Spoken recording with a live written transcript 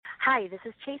Hi, this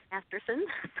is Chase Masterson,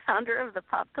 founder of the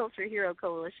Pop Culture Hero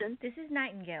Coalition. This is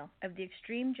Nightingale of the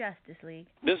Extreme Justice League.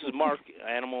 This is Mark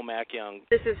Animal Mac Young.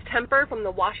 This is Temper from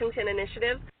the Washington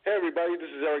Initiative. Hey everybody,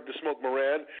 this is Eric the Smoke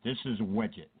Moran. This is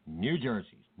Widget, New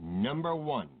Jersey's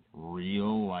 #1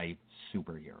 real-life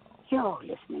superhero. You're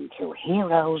listening to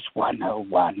Heroes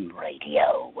 101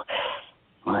 Radio.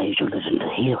 Why you listen to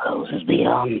Heroes is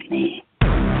beyond me.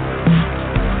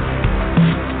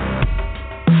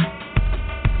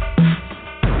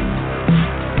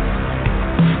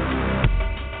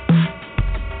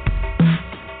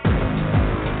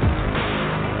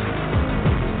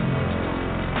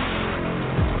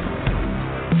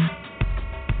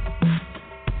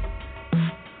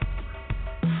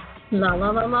 La la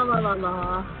la la la la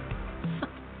la.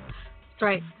 That's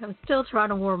right. I'm still trying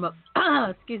to warm up.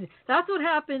 Excuse me. That's what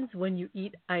happens when you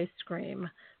eat ice cream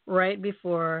right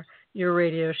before your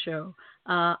radio show.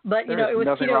 But you know, it was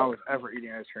nothing wrong with ever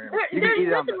eating ice cream. You can eat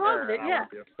it on the air, and I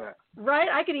won't be upset. Right?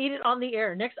 I can eat it on the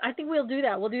air. Next, I think we'll do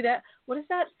that. We'll do that. What is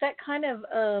that? That kind of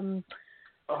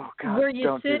oh God! where you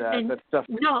don't sit do that. and that stuff.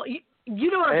 No.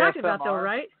 You know what I'm talking about, though,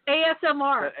 right?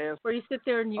 ASMR, where you sit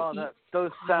there and you eat.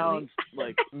 Those sounds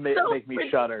like make me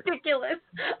shudder. Ridiculous.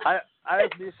 I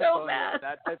so mad.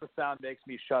 That type of sound makes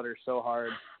me shudder so hard.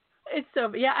 It's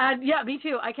so yeah, me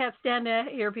too. I can't stand to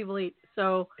hear people eat.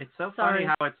 So it's so sorry.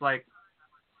 funny how it's like,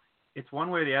 it's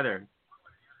one way or the other.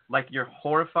 Like you're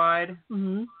horrified,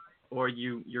 or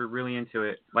you're really into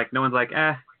it. Like no one's like,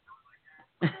 eh.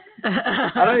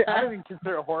 I don't even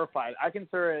consider it horrified. I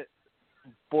consider it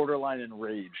borderline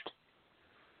enraged.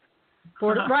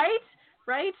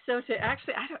 Right. So to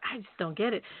actually, I just don't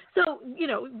get it. So you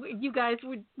know, you guys,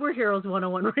 we're Heroes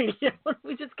 101 Radio.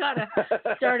 We just kind of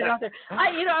started out there. I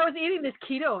was eating this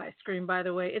keto ice cream, by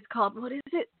the way. It's called what is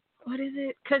it?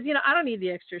 Because I don't need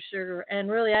the extra sugar, and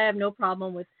really, I have no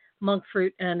problem with monk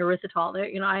fruit and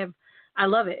erythritol. I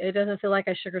love it. It doesn't feel like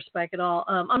I sugar spike at all.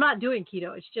 I'm not doing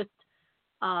keto. It's just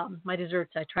my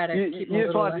desserts. I try to keep a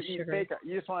little less sugar.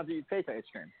 You just wanted to eat fake ice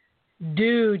cream.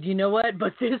 Dude, you know what?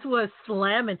 But this was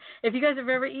slamming. If you guys have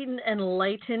ever eaten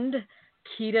enlightened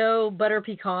keto butter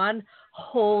pecan,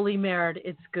 holy merd,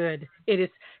 it's good. It is.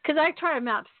 Because I try them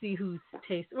out to see who's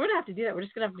taste. We're going to have to do that. We're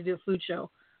just going to have to do a food show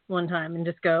one time and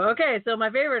just go, okay, so my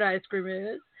favorite ice cream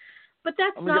is. But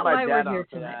that's not why we're here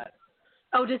tonight.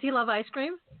 Oh, does he love ice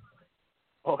cream?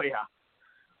 Oh, yeah.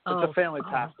 It's a family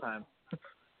pastime.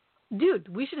 Dude,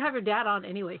 we should have your dad on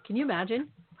anyway. Can you imagine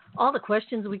all the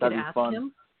questions we could ask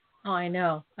him? Oh, I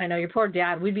know. Your poor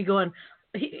dad. We'd be going.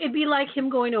 It'd be like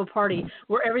him going to a party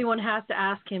where everyone has to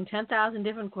ask him 10,000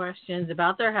 different questions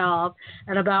about their health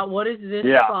and about what is this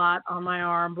spot on my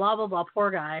arm. Blah blah blah.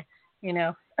 Poor guy.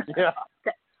 Yeah.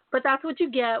 But that's what you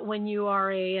get when you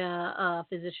are a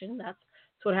physician. That's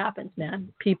what happens,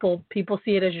 man. People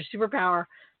see it as your superpower.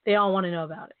 They all want to know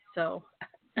about it. So.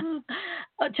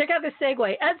 Check out this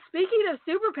segue. And speaking of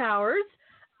superpowers,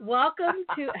 welcome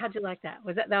to. How'd you like that?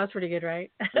 That was pretty good,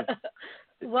 right?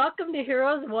 Welcome to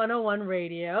Heroes 101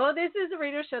 Radio. This is a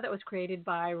radio show that was created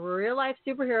by real life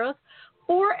superheroes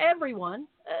for everyone,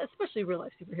 especially real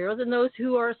life superheroes and those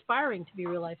who are aspiring to be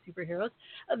real life superheroes.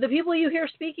 The people you hear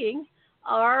speaking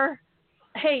are.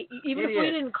 Hey, even if we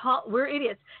didn't we're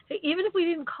idiots. Hey, even if we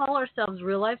didn't call ourselves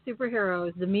real life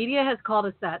superheroes, the media has called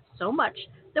us that so much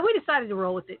that we decided to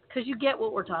roll with it because you get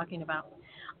what we're talking about.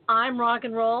 I'm Rock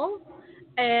and Roll,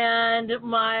 and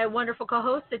my wonderful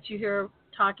co-host that you hear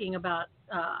talking about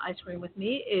ice cream with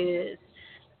me is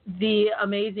the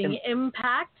amazing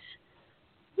Impact.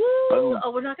 Woo!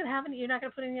 Oh, we're not going to have any. You're not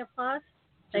going to put any applause.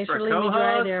 Thanks for leaving me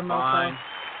dry there, Mofo.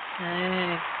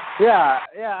 Hey. Yeah.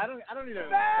 I don't need an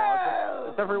applause.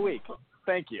 It's every week.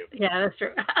 Thank you. Yeah, that's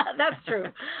true. That's true.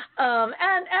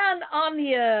 And on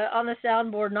the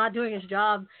soundboard, not doing his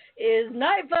job, is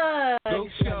Nightbug. Go,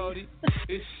 shorty.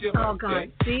 It's your oh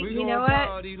God! See, you know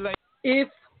what? If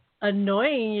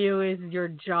annoying you is your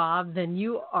job, then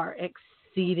you are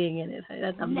exceeding in it.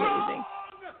 That's amazing.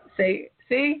 See?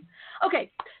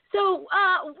 Okay. So,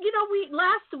 we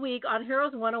last week on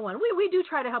Heroes 101, we do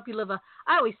try to help you live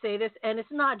I always say this, and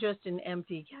it's not just an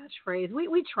empty catchphrase.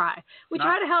 We try. We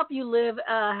try to help you live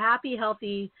a happy,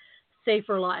 healthy,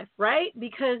 safer life, right?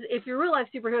 Because if you're real life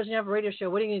superheroes and you have a radio show,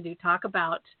 what are you going to do? Talk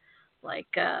about,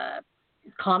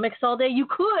 comics all day? You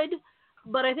could,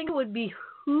 but I think it would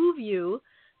behoove you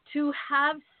to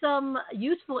have some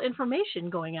useful information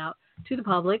going out to the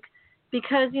public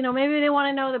because, maybe they want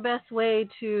to know the best way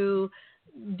to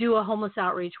do a homeless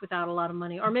outreach without a lot of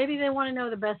money. Or maybe they want to know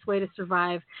the best way to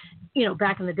survive,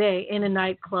 back in the day in a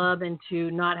nightclub and to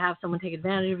not have someone take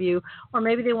advantage of you. Or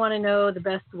maybe they want to know the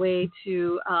best way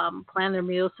to plan their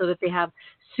meals so that they have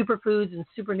superfoods and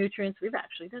super nutrients. We've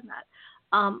actually done that.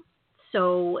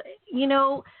 So, you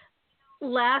know,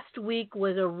 last week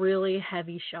was a really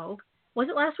heavy show. Was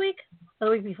it last week or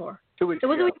the week before? 2 weeks It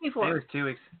was ago. the week before. It was 2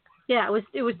 weeks. Yeah, it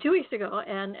was 2 weeks ago,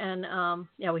 and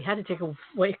yeah, we had to take a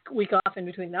week off in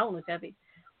between. That one was heavy,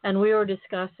 and we were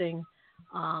discussing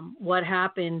what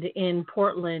happened in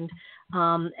Portland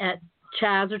at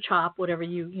Chaz or Chop, whatever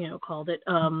you called it,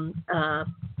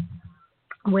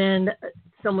 when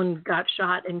someone got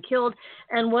shot and killed,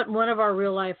 and what one of our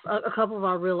a couple of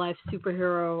our real life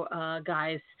superhero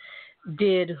guys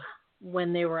did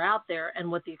when they were out there, and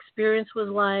what the experience was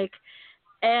like.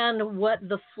 And what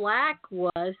the flack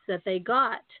was that they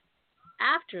got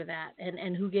after that,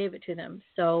 and who gave it to them.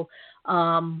 So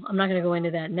I'm not going to go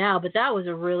into that now, but that was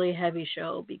a really heavy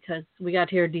show because we got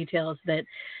to hear details that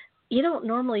you don't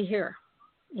normally hear,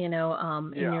 in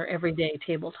your everyday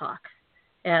table talk.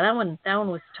 Yeah, that one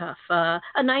was tough. A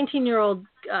 19-year-old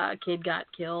kid got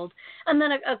killed, and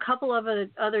then a couple of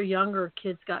other younger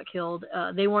kids got killed.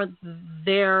 They weren't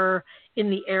there in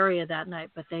the area that night,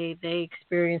 but they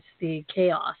experienced the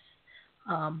chaos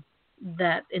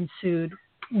that ensued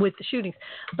with the shootings.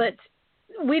 But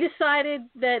we decided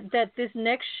that this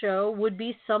next show would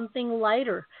be something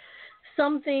lighter,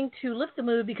 something to lift the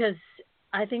mood, because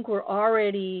I think we're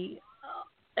already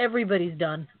everybody's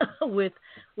done with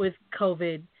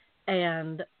COVID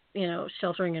and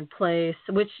sheltering in place,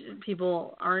 which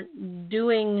people aren't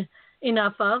doing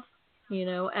enough of,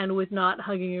 and with not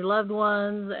hugging your loved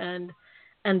ones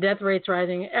and death rates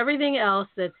rising, everything else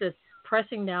that's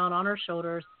pressing down on our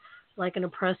shoulders like an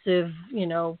oppressive,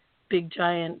 big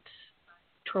giant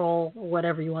troll, or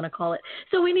whatever you want to call it.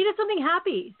 So we needed something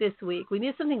happy this week. We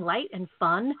needed something light and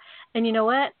fun. And you know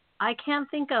what? I can't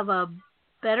think of a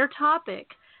better topic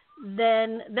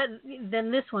than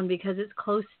this one, because it's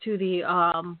close to the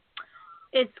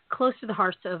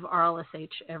hearts of RLSH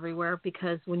everywhere.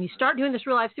 Because when you start doing this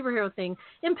real life superhero thing,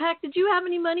 Impact, did you have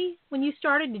any money when you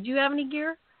started? Did you have any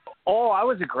gear? Oh, I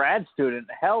was a grad student.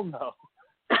 Hell no.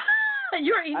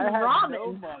 You were eating I had ramen.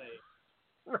 no money.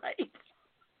 Right.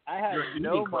 I had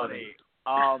no money.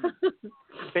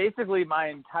 Basically, my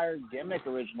entire gimmick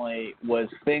originally was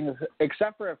things,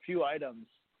 except for a few items,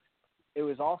 it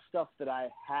was all stuff that I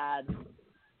had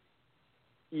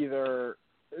either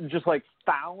just like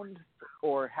found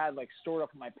or had like stored up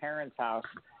in my parents' house,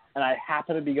 and I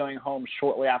happened to be going home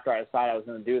shortly after I decided I was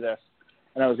going to do this,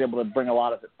 and I was able to bring a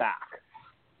lot of it back.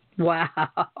 Wow.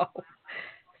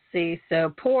 See,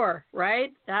 so poor,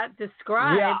 right? That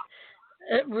describes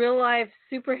real life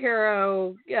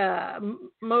superhero,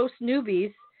 most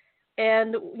newbies.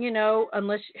 And,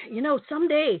 unless,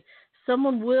 someday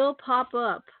someone will pop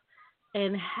up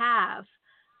and have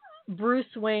Bruce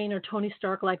Wayne or Tony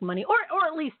Stark like money, or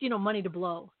at least, money to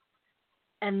blow.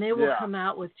 And they will come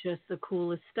out with just the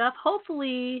coolest stuff.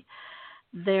 Hopefully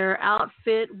their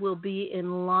outfit will be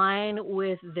in line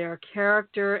with their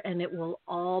character, and it will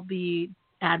all be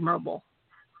admirable.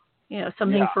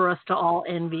 Something for us to all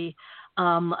envy.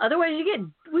 Otherwise,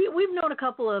 we've known a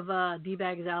couple of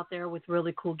D-bags out there with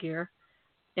really cool gear,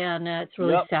 and it's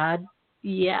really sad.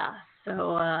 Yeah.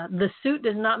 So the suit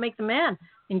does not make the man,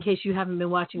 in case you haven't been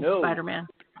watching Spider-Man.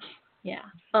 Yeah.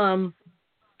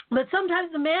 But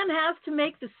sometimes the man has to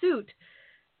make the suit.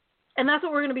 And that's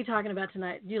what we're going to be talking about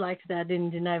tonight. You liked that,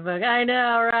 didn't you, Nightbug? I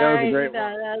know, right? That was a great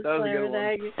one. That was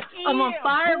a good one. I'm on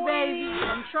fire, baby.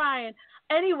 I'm trying.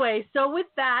 Anyway, so with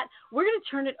that, we're going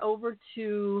to turn it over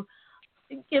to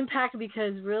Impact,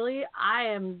 because really I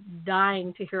am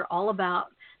dying to hear all about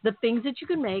the things that you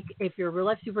can make if you're a real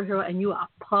life superhero and you are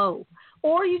Poe,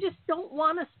 or you just don't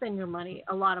want to spend your money,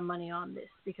 a lot of money on this,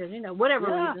 because whatever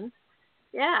reasons.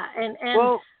 Yeah, and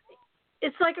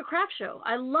it's like a craft show.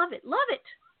 I love it.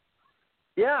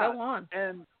 Yeah. Go on.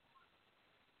 And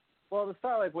to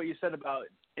start, like what you said about,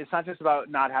 it's not just about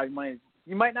not having money.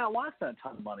 You might not want to spend a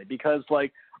ton of money, because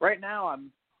like right now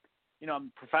I'm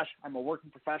a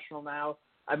working professional now.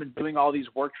 I've been doing all these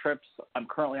work trips. I'm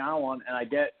currently on one, and I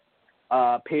get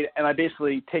paid, and I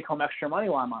basically take home extra money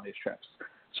while I'm on these trips.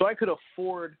 So I could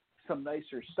afford some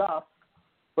nicer stuff,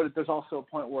 but there's also a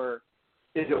point where,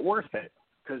 is it worth it?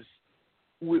 Because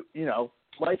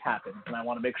life happens, and I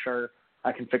want to make sure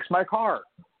I can fix my car,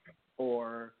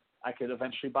 or I could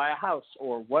eventually buy a house,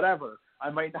 or whatever. I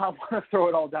might not want to throw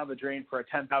it all down the drain for a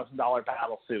 $10,000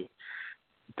 battle suit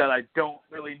that I don't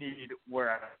really need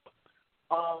where I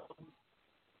am.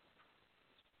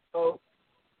 So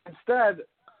instead,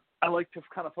 I like to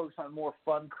kind of focus on more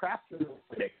fun crafting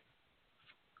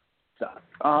stuff.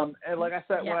 And like I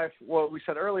said, what we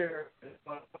said earlier,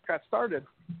 when I got started,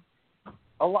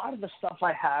 a lot of the stuff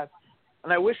I have,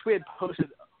 and I wish we had posted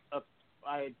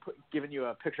had given you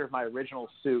a picture of my original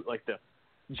suit, like the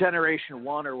Generation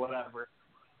 1 or whatever,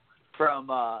 from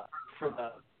for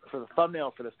the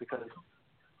thumbnail for this, because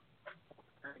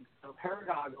a pair of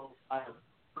goggles I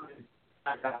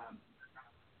have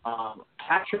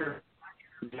catcher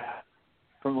that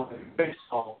from like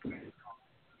baseball.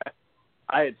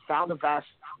 I had found the vest.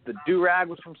 The do-rag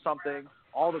was from something.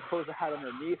 All the clothes I had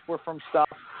underneath were from stuff.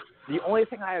 The only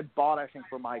thing I had bought, I think,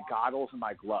 were my goggles and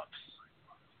my gloves.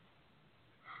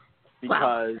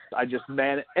 Because I just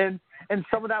and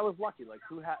some of that was lucky. Like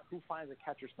who finds a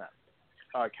catcher's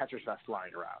vest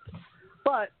lying around?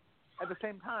 But at the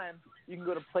same time, you can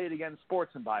go to Play It Again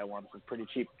Sports and buy one. It's pretty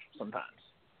cheap sometimes.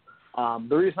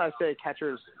 The reason I say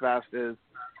catcher's vest is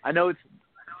I know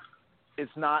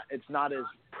it's not as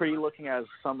pretty looking as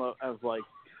some of like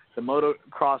the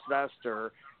motocross vest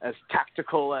or as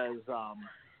tactical as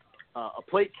a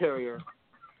plate carrier,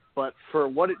 but for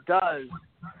what it does,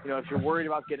 if you're worried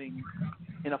about getting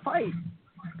in a fight,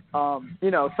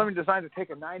 something designed to take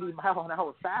a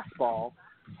 90-mile-an-hour fastball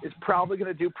is probably going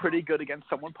to do pretty good against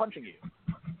someone punching you.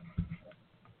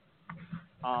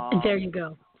 And there you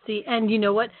go. See, and you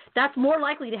know what? That's more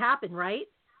likely to happen, right?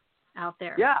 Out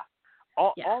there. Yeah.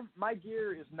 All my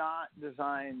gear is not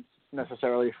designed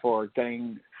necessarily for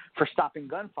stopping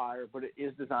gunfire, but it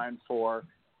is designed for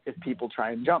if people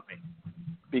try and jump me,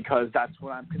 because that's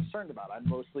what I'm concerned about. I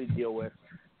mostly deal with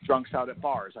drunks out at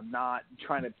bars. I'm not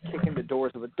trying to kick in the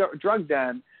doors of a drug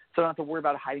den, so I don't have to worry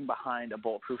about hiding behind a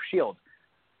bulletproof shield,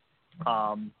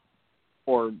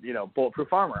 or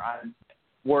bulletproof armor. I'm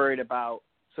worried about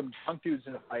some drunk dudes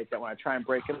in a fight that when I try and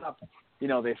break it up, they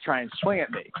try and swing at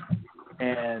me,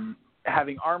 and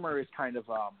having armor is kind of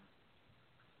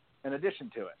an addition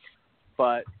to it.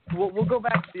 But we'll go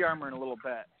back to the armor in a little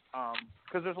bit,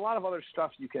 because there's a lot of other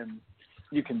stuff you can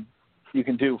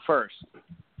do first.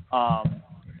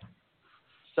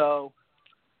 So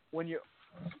when you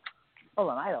hold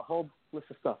on, I had a whole list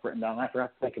of stuff written down. I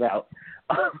forgot to take it out.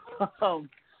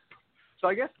 So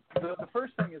I guess the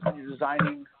first thing is when you're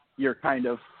designing your kind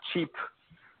of cheap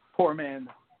poor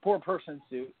person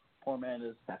suit. Poor man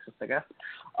is sexist, I guess.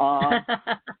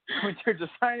 When you're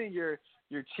designing your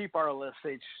cheap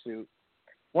RLSH suit,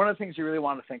 one of the things you really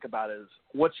want to think about is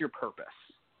what's your purpose.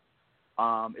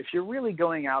 If you're really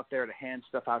going out there to hand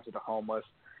stuff out to the homeless,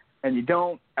 and you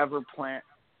don't ever plant,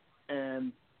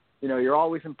 and you're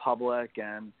always in public,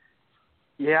 and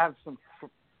you have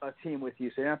a team with you,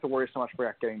 so you don't have to worry so much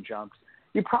about getting jumped,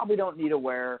 you probably don't need to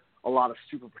wear a lot of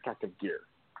super protective gear.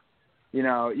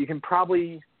 You can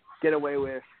probably get away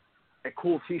with a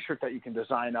cool T-shirt that you can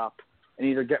design up and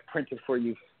either get printed for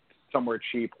you somewhere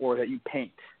cheap, or that you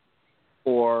paint,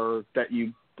 or that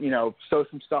you sew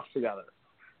some stuff together.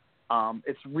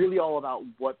 It's really all about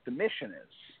what the mission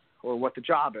is or what the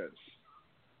job is.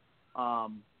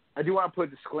 I do want to put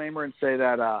a disclaimer and say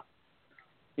that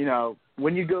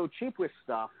when you go cheap with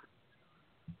stuff,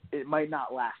 it might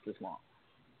not last as long.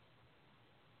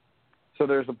 So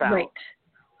there's a balance.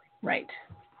 Right.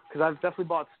 Because I've definitely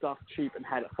bought stuff cheap and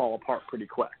had it fall apart pretty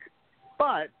quick.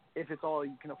 But if it's all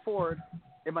you can afford,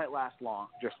 it might last long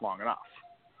enough.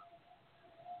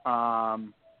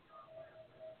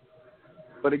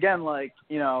 But again,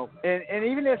 and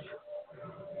even if,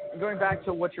 going back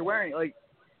to what you're wearing,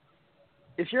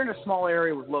 if you're in a small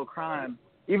area with low crime,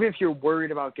 even if you're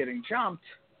worried about getting jumped,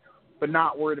 but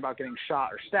not worried about getting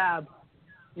shot or stabbed,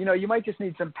 you might just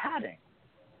need some padding.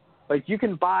 You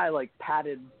can buy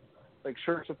padded,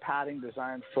 shirts with padding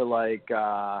designed for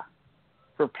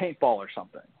for paintball or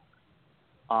something.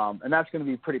 And that's going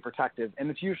to be pretty protective, and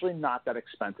it's usually not that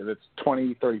expensive. It's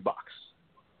 $20-$30.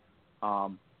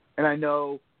 And I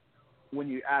know when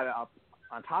you add it up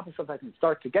on top of stuff that can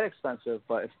start to get expensive,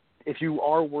 but if you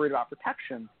are worried about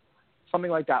protection,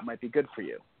 something like that might be good for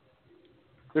you.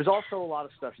 There's also a lot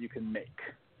of stuff you can make,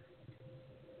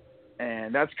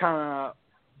 and that's kind of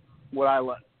what I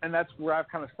like, and that's where I've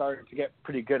kind of started to get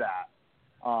pretty good at.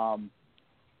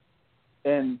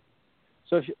 And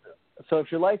so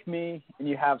if you're like me and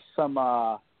you have some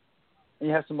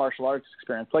martial arts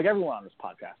experience, like everyone on this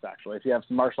podcast, actually, if you have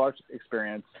some martial arts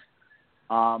experience,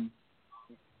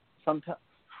 sometimes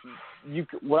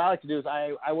what I like to do is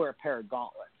I wear a pair of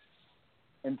gauntlets,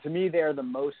 and to me they're the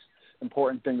most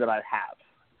important thing that I have,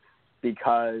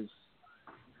 because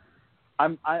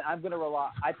I'm going to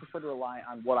rely. I prefer to rely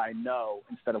on what I know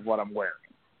instead of what I'm wearing.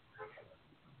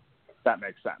 If that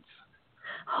makes sense.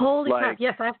 Holy crap!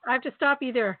 Yes, I have to stop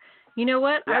you there. You know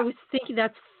what? Yeah. I was thinking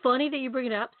that's funny that you bring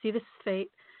it up. See, this is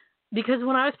fate. Because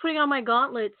when I was putting on my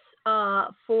gauntlets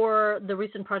for the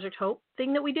recent Project Hope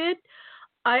thing that we did,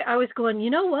 I was going, you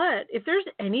know what? If there's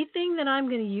anything that I'm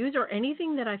going to use or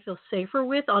anything that I feel safer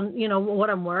with on,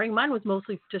 what I'm wearing, mine was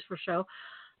mostly just for show.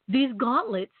 These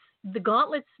gauntlets, the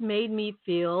gauntlets made me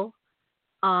feel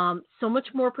so much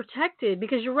more protected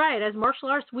because you're right. As martial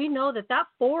artists, we know that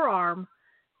forearm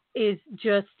is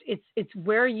just, it's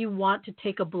where you want to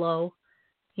take a blow,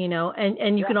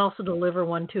 and you can also deliver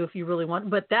one too if you really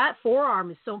want. But that forearm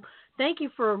is so. Thank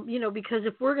you for, because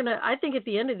if we're going to, I think at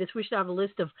the end of this, we should have a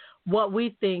list of what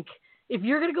we think. If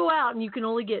you're going to go out and you can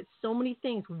only get so many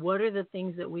things, what are the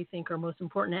things that we think are most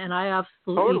important? And I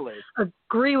absolutely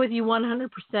agree with you 100%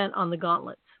 on the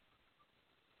gauntlets.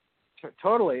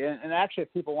 Totally. And actually,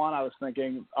 if people want, I was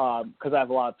thinking, because I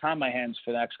have a lot of time on my hands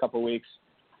for the next couple of weeks,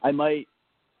 I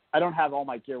don't have all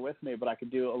my gear with me, but I could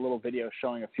do a little video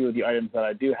showing a few of the items that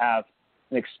I do have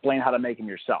and explain how to make them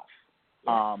yourself.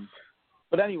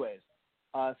 But anyways,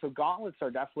 so gauntlets are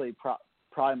definitely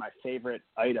probably my favorite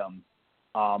item.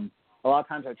 A lot of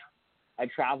times I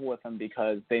travel with them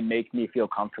because they make me feel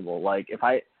comfortable. Like if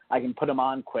I can put them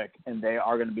on quick and they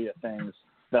are going to be the things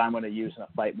that I'm going to use in a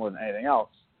fight more than anything else.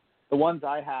 The ones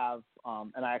I have,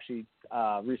 and I actually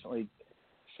recently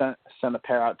sent a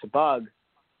pair out to Bug,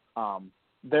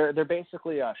 they're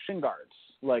basically shin guards,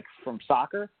 like from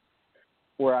soccer,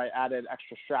 where I added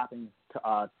extra strapping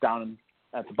down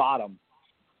at the bottom.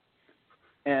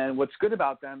 And what's good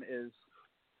about them is,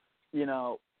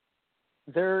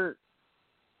 they're,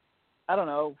 I don't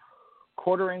know,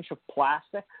 1/4 inch of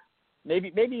plastic,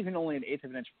 maybe even only 1/8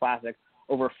 of an inch of plastic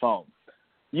over foam.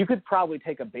 You could probably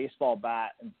take a baseball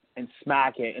bat and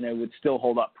smack it, and it would still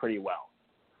hold up pretty well.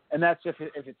 And that's if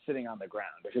it's sitting on the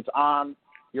ground. If it's on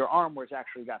your arm where it's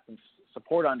actually got some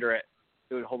support under it,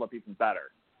 it would hold up even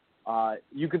better.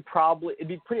 It'd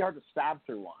be pretty hard to stab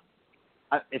through one.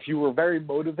 If you were very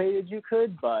motivated, you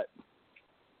could, but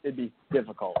it'd be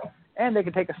difficult. And they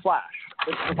could take a slash,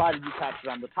 provided you catch it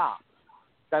on the top.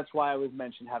 That's why I was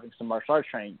mentioned having some martial arts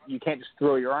training. You can't just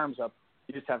throw your arms up.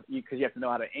 You just have because you have to know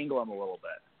how to angle them a little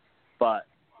bit. But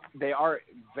they are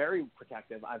very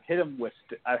protective. I've hit them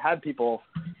I've had people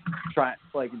try,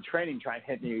 like in training, try and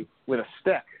hit me with a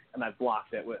stick, and I've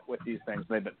blocked it with these things.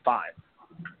 And they've been fine.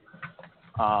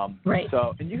 Right.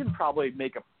 So, and you can probably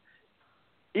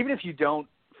even if you don't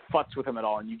futz with them at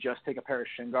all, and you just take a pair of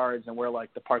shin guards and wear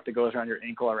like the part that goes around your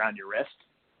ankle around your wrist,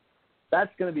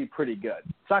 that's going to be pretty good.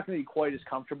 It's not going to be quite as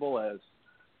comfortable as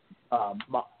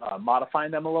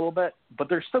modifying them a little bit, but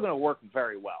they're still going to work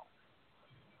very well.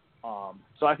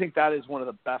 So I think that is one of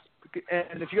the best.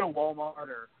 And if you go to Walmart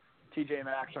or TJ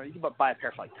Maxx, you can buy a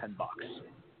pair for like $10.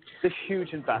 It's a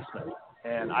huge investment,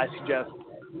 and I suggest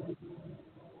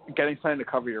getting something to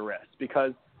cover your wrist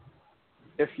because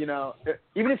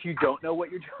even if you don't know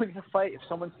what you're doing in a fight, if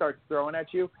someone starts throwing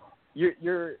at you,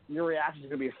 your reaction is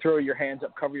going to be to throw your hands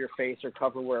up, cover your face, or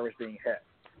cover wherever's being hit.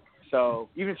 So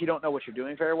even if you don't know what you're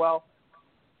doing very well,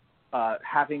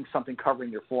 having something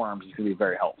covering your forearms is going to be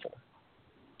very helpful.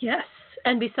 Yes,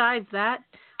 and besides that,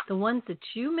 the ones that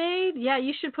you made,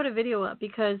 you should put a video up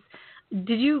because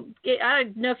I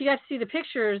don't know if you got to see the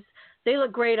pictures. They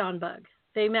look great on Bug.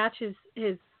 They match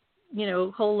his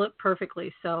whole look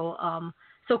perfectly. So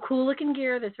cool looking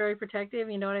gear that's very protective.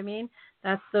 You know what I mean?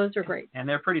 Those are great. And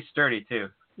they're pretty sturdy too.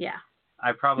 Yeah.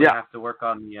 I probably have to work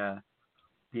on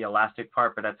the elastic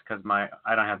part, but that's because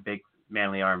I don't have big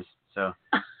manly arms. So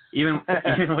even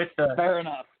with the fair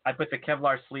enough. I put the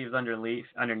Kevlar sleeves underneath,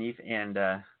 and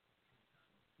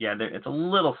it's a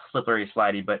little slippery,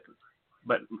 slidey, but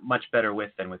much better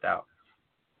with than without.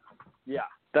 Yeah,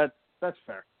 that's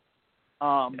fair.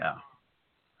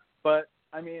 But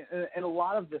I mean, and a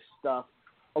lot of the stuff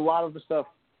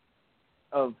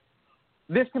of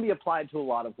this can be applied to a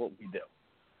lot of what we do.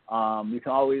 You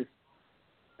can always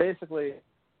basically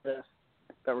this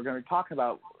that we're going to be talking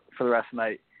about for the rest of the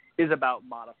night is about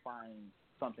modifying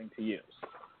something to use.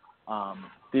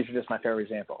 These are just my favorite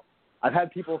example. I've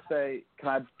had people say, "Can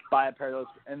I buy a pair of those?"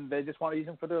 and they just want to use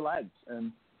them for their legs,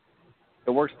 and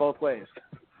it works both ways.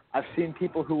 I've seen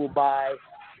people who will buy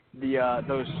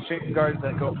those shin guards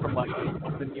that go from like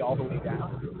the knee all the way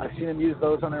down. I've seen them use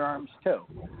those on their arms too.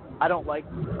 I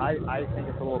think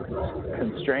it's a little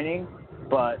constraining,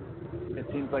 but it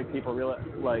seems like people really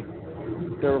like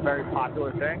they're a very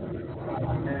popular thing,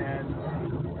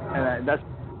 and that's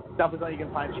definitely something you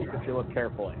can find cheap if you look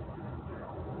carefully.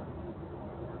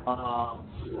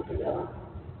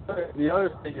 The other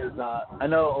thing is I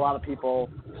know a lot of people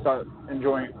start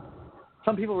enjoying.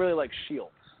 Some people really like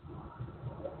shields.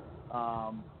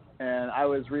 And I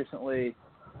was recently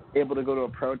able to go to a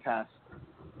protest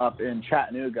up in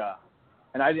Chattanooga,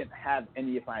 and I didn't have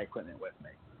any of my equipment with me.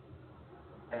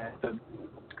 And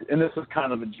and this was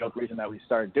kind of a joke reason that we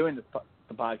started doing the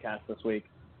podcast this week,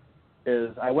 is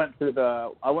I went through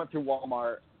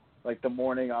Walmart like the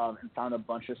morning of and found a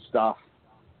bunch of stuff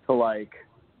to like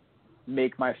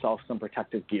make myself some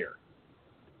protective gear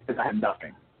because I had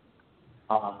nothing.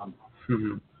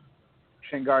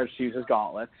 Shin guards, shoes,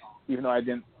 gauntlets, even though I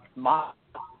didn't mod,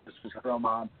 this was throw them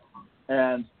on,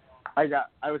 and I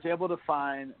was able to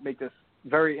make this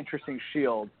very interesting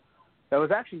shield that was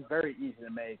actually very easy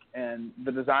to make, and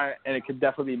the design, and it could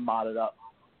definitely be modded up,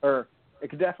 or it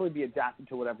could definitely be adapted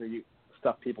to whatever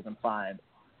stuff people can find.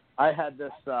 I had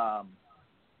this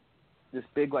this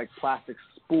big like plastic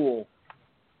spool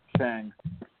thing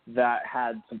that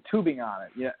had some tubing on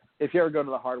it. Yeah, if you ever go to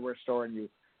the hardware store and you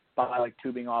buy like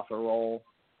tubing off a roll,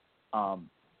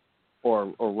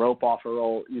 or rope off a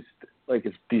roll, it's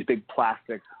these big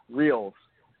plastic reels.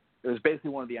 It was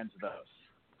basically one of the ends of those.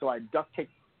 So I duct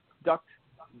taped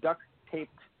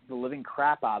the living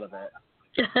crap out of it,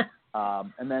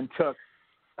 and then took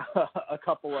a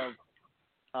couple of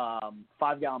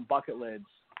 5-gallon bucket lids,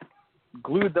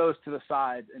 glued those to the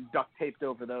sides, and duct taped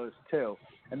over those too.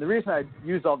 And the reason I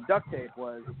used all the duct tape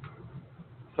was,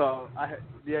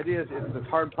 the idea is it's this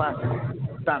hard plastic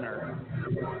center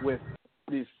with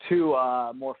these two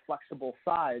more flexible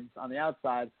sides on the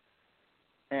outside,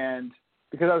 and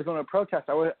because I was going to a protest,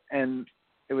 and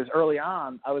it was early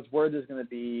on, I was worried there's going to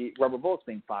be rubber bullets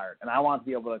being fired, and I wanted to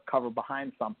be able to cover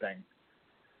behind something.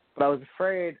 But I was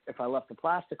afraid if I left the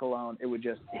plastic alone, it would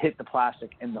just hit the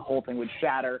plastic and the whole thing would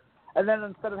shatter. And then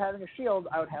instead of having a shield,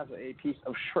 I would have a piece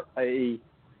of a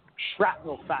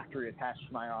shrapnel factory attached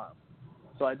to my arm.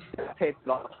 So I taped it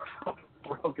off,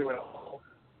 broke it all,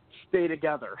 stay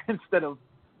together instead of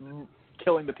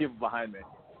killing the people behind me.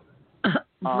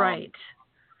 Right.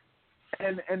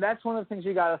 And that's one of the things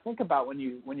you got to think about when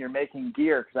you're making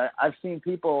gear, because I've seen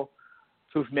people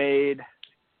who've made,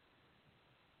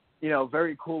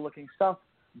 very cool looking stuff,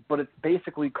 but it's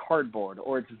basically cardboard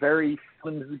or it's very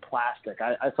flimsy plastic.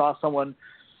 I saw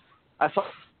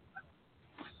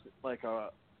like a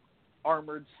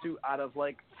armored suit out of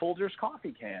like Folgers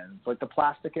coffee cans, like the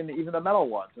plastic and even the metal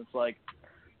ones. It's like,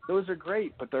 those are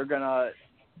great, but they're gonna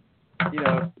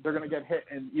get hit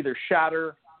and either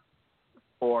shatter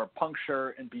or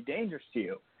puncture and be dangerous to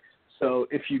you. So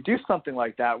if you do something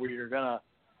like that where you're going to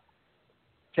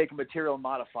take a material and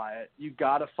modify it, you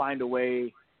got to find a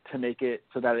way to make it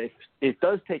so that if it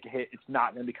does take a hit, it's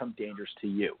not going to become dangerous to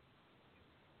you.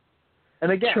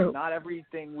 And again, Not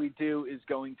everything we do is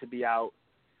going to be out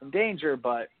in danger,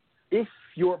 but if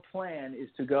your plan is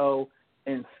to go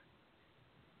and,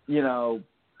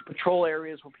 patrol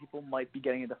areas where people might be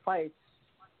getting into fights,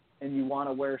 and you want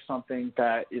to wear something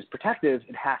that is protective,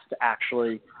 it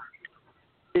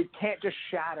can't just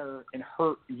shatter and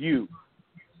hurt you.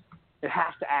 It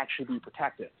has to actually be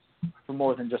protective for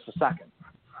more than just a second.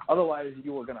 Otherwise,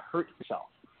 you are going to hurt yourself.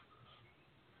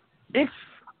 If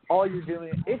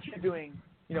you're doing,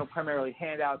 primarily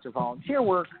handouts or volunteer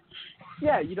work,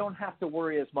 you don't have to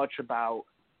worry as much about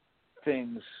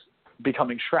things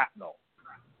becoming shrapnel.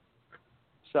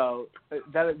 So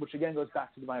that, which again goes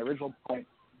back to my original point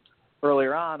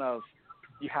earlier on of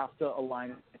you have to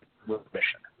align it with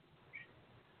mission.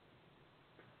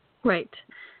 Right.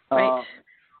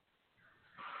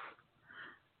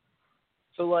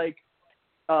 So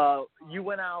you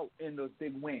went out in those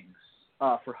big wings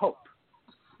for Hope.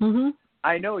 Mm-hmm.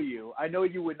 I know you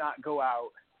would not go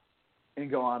out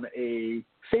and go on a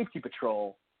safety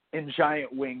patrol in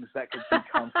giant wings that could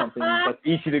become something that's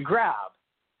easy to grab.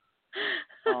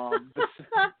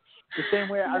 The same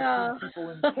way I've seen people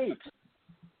in capes.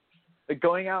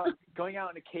 Going out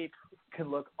in a cape can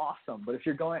look awesome, but if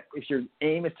your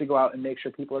aim is to go out and make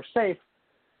sure people are safe,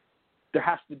 there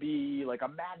has to be like a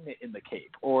magnet in the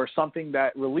cape or something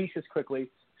that releases quickly,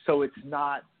 so it's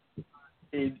not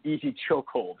an easy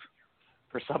chokehold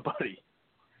for somebody.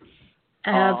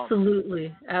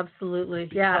 Absolutely.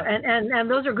 Yeah, and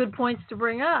those are good points to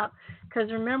bring up,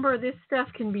 because remember, this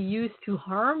stuff can be used to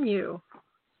harm you.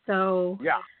 So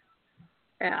yeah,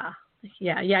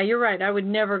 you're right. I would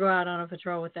never go out on a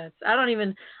patrol with that. I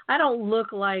don't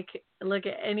look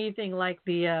at anything like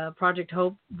the Project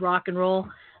Hope rock and roll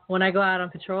when I go out on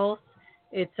patrols.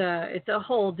 It's a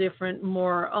whole different,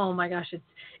 more, oh my gosh,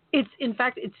 it's in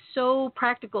fact, it's so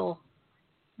practical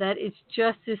that it's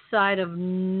just this side of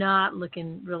not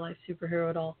looking real life superhero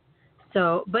at all.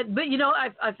 So, but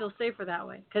I feel safer that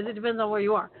way, because it depends on where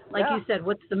you are. Like you said,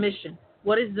 what's the mission?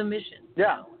 What is the mission?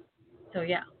 Yeah. So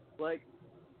yeah. Like,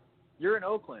 you're in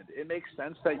Oakland. It makes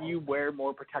sense that you wear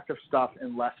more protective stuff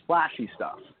and less flashy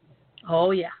stuff.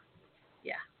 Oh yeah.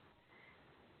 Yeah.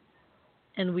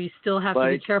 and we still have to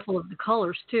be careful of the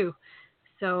colors too.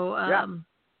 So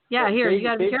you got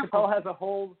to be careful.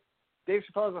 Dave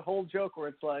Chappelle has a whole joke where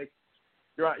it's like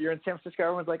you're in San Francisco,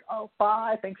 everyone's like, "Oh,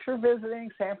 bye, thanks for visiting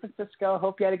San Francisco.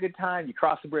 Hope you had a good time." You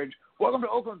cross the bridge. Welcome to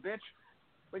Oakland, bitch.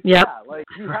 Like, yep. Yeah, like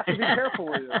you have to be careful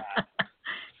with that.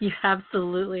 You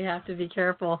absolutely have to be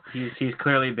careful. He's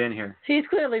clearly been here. He's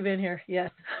clearly been here.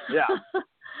 Yes. Yeah.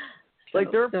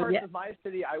 Like there are parts of my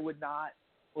city I would not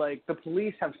like. The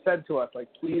police have said to us like,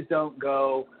 please don't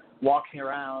go walking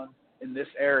around in this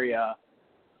area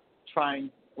trying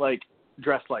like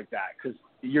dressed like that because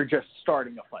you're just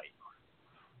starting a fight.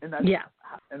 And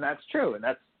that's true. And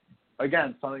that's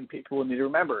again something people will need to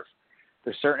remember.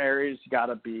 There's certain areas you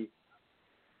gotta be.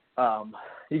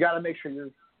 You gotta make sure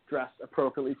you're dressed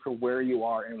appropriately for where you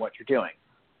are and what you're doing.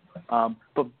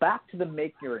 But back to the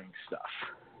make-earing stuff.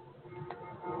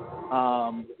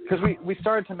 Because we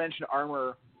started to mention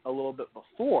armor a little bit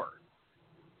before.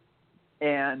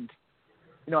 And,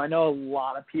 I know a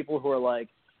lot of people who are like,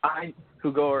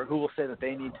 who will say that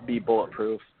they need to be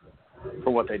bulletproof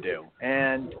for what they do.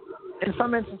 And in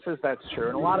some instances that's true.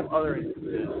 In a lot of other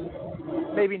instances,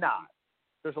 maybe not.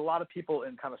 There's a lot of people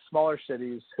in kind of smaller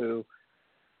cities who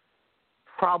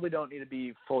probably don't need to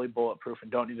be fully bulletproof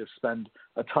and don't need to spend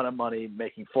a ton of money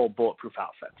making full bulletproof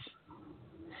outfits.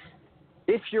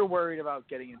 If you're worried about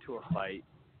getting into a fight,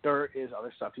 there is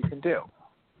other stuff you can do.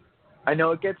 I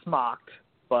know it gets mocked,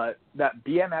 but that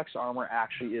BMX armor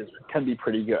actually can be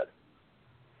pretty good.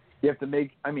 You have to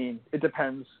it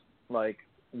depends like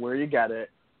where you get it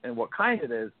and what kind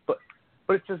it is, but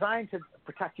it's designed to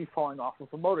protect you falling off of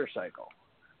a motorcycle.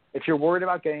 If you're worried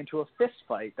about getting into a fist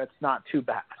fight, that's not too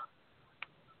bad.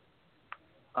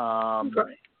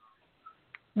 Right.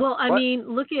 Well,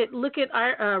 look at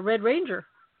our Red Ranger.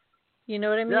 You know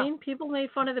what I mean? Yeah. People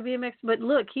made fun of the BMX, but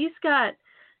look, he's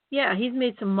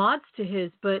made some mods to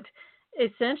his, but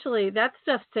essentially that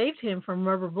stuff saved him from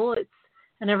rubber bullets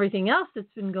and everything else that's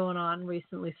been going on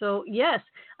recently. So yes,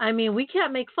 we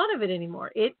can't make fun of it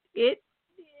anymore. It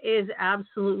is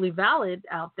absolutely valid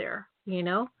out there,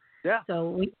 Yeah.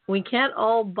 So we can't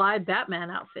all buy Batman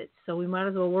outfits, so we might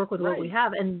as well work with what we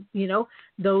have. And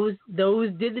those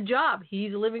did the job.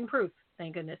 He's living proof.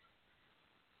 Thank goodness.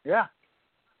 Yeah.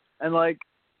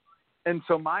 And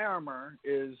so my armor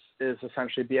is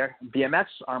essentially BMX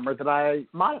armor that I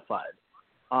modified.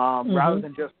 Rather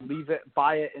than just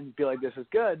buy it and be like, this is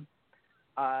good,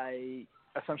 I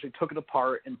essentially took it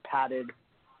apart and padded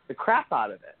the crap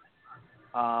out of it.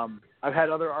 I've had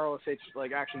other RLSH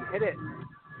actually hit it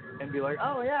and be like,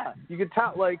 oh yeah, you could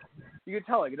tell it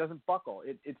doesn't buckle.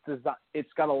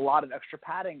 It's got a lot of extra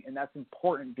padding, and that's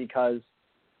important because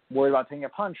worried about taking a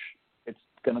punch, it's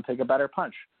going to take a better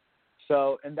punch.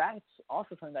 So, and that's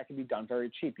also something that can be done very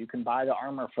cheap. You can buy the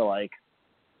armor for like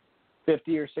 $50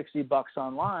 or $60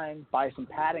 online, buy some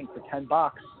padding for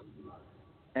 $10,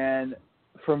 and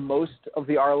for most of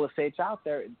the RLSH out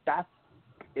there,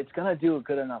 it's going to do a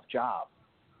good enough job.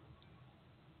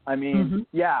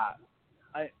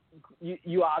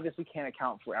 You obviously can't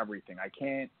account for everything. I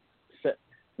can't sit,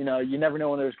 you never know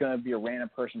when there's going to be a random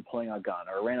person pulling a gun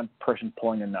or a random person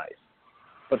pulling a knife.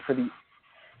 But for the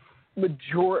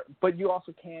but you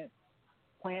also can't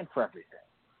plan for everything.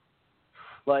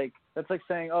 Like, that's like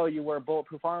saying, oh, you wear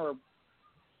bulletproof armor,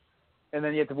 and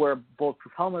then you have to wear a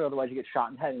bulletproof helmet, otherwise you get shot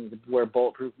in the head, and you have to wear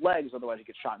bulletproof legs, otherwise you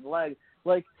get shot in the leg.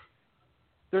 Like,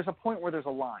 there's a point where there's a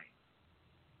line.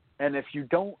 And if you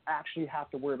don't actually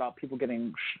have to worry about people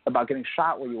getting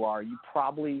shot where you are, you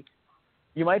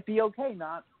might be okay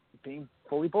not being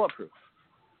fully bulletproof.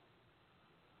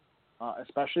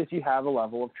 Especially if you have a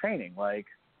level of training. Like,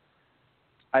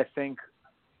 I think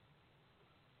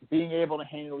being able to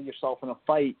handle yourself in a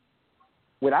fight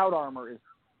without armor is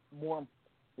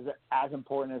as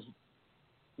important as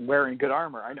wearing good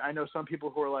armor. I know some people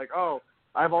who are like, oh,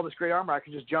 I have all this great armor, I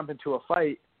can just jump into a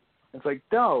fight. It's like,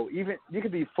 no, even you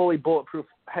could be fully bulletproof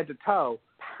head to toe,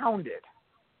 pounded.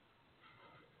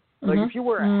 Like, if you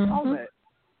wear a helmet,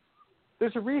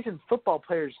 there's a reason football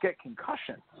players get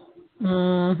concussions.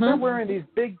 They're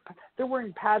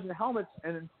wearing pads and helmets,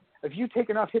 and if you take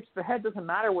enough hits to the head, doesn't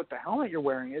matter what the helmet you're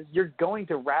wearing is, you're going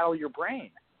to rattle your brain.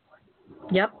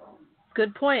 Yep.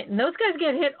 Good point. And those guys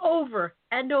get hit over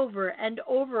and over and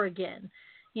over again.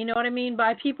 You know what I mean?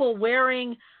 By people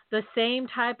wearing the same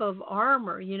type of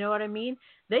armor. You know what I mean?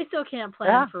 They still can't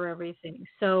plan for everything.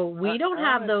 So we don't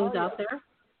have those out there.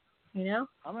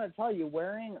 I'm going to tell you,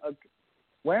 wearing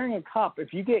a cup,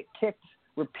 if you get kicked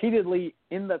repeatedly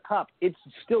in the cup, it's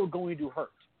still going to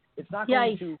hurt. It's not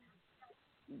going to,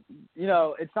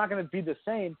 it's not going to be the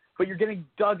same, but you're getting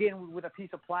dug in with a piece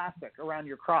of plastic around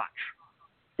your crotch.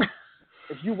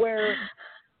 If you wear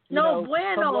no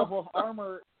some level of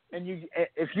armor, and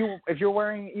if you're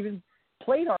wearing even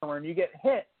plate armor and you get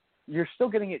hit, you're still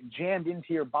getting it jammed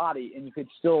into your body, and you could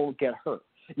still get hurt.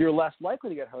 You're less likely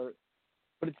to get hurt,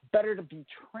 but it's better to be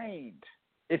trained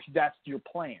if that's your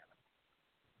plan.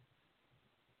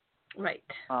 Right.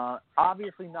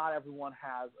 Obviously, not everyone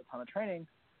has a ton of training,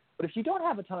 but if you don't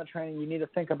have a ton of training, you need to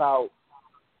think about,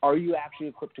 are you actually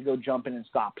equipped to go jump in and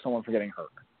stop someone from getting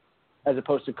hurt, as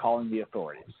opposed to calling the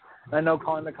authorities. And I know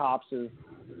calling the cops is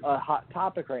a hot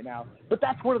topic right now, but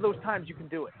that's one of those times you can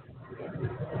do it.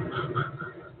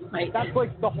 Right. That's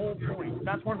like the whole point.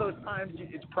 That's one of those times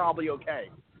it's probably okay.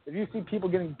 If you see people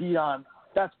getting beat on,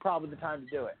 that's probably the time to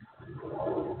do it.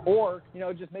 Or,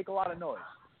 just make a lot of noise,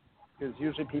 because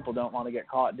usually people don't want to get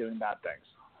caught doing bad things.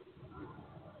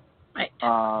 Right.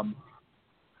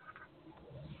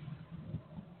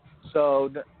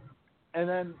 And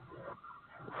then, do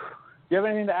you have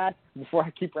anything to add before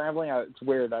I keep rambling? It's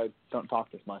weird. I don't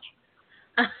talk this much.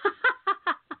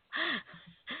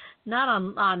 Not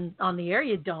on the air,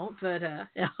 you don't. But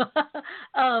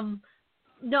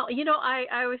no,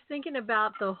 I was thinking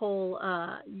about the whole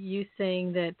you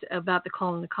saying that about the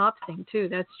calling the cops thing too.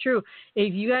 That's true.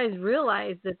 If you guys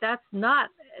realize that that's not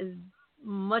as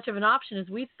much of an option as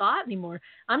we thought anymore.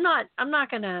 I'm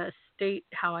not going to state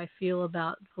how I feel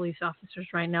about police officers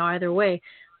right now either way.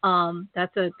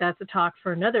 That's a talk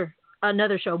for another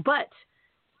show. But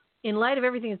in light of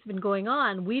everything that's been going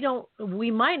on,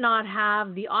 we might not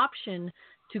have the option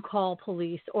to call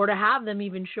police or to have them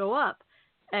even show up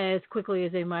as quickly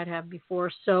as they might have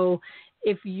before. So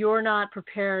if you're not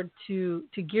prepared to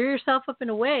gear yourself up in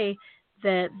a way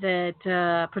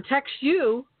that protects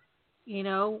you,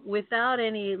 without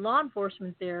any law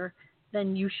enforcement there,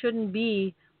 then you shouldn't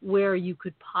be where you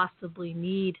could possibly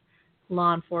need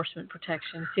law enforcement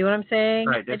protection. See what I'm saying?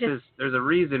 Right. There's a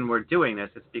reason we're doing this.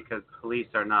 It's because police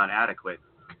are not adequate.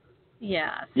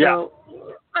 Yeah. So,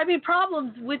 I mean,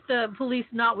 problems with the police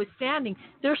notwithstanding,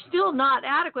 they're still not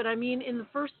adequate. I mean, in the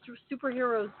first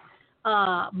superheroes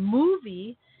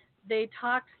movie, they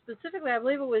talked specifically, I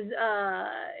believe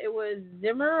it was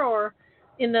Zimmer, or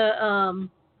in the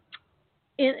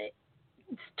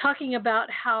talking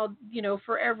about how,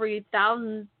 for every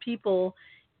 1,000 people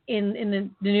in the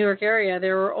New York area,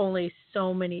 there were only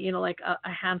so many, like a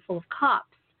handful of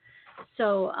cops.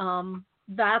 So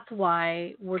that's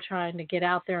why we're trying to get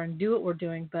out there and do what we're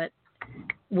doing. But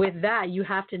with that, you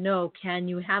have to know, can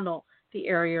you handle the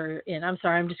area you're in? I'm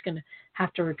sorry, I'm just going to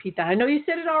have to repeat that. I know you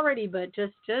said it already, but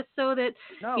just so that,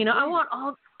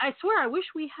 I swear, I wish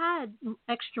we had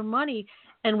extra money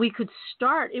and we could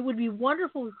start. It would be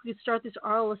wonderful if we could start this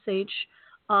RLSH,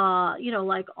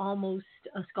 like almost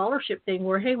a scholarship thing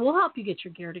where, hey, we'll help you get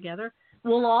your gear together.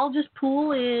 We'll all just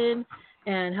pool in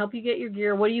and help you get your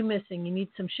gear. What are you missing? You need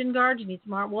some shin guards, you need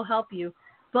some arm, we'll help you.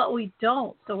 But we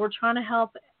don't. So we're trying to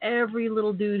help every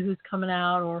little dude who's coming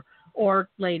out or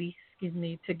lady,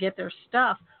 to get their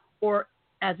stuff. Or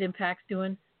as Impact's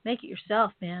doing, make it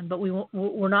yourself, man. But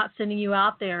we're not sending you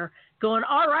out there going,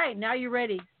 all right, now you're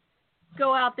ready.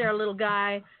 Go out there, little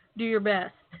guy, do your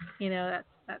best.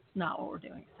 That's not what we're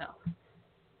doing. So,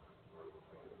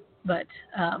 but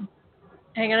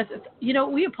hang on a second.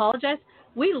 We apologize.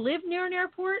 We live near an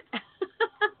airport,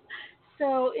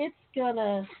 so it's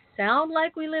gonna sound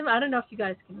like we live. I don't know if you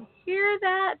guys can hear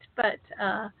that, but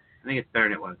I think it's better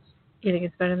than it was. You think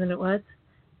it's better than it was?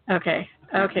 Okay.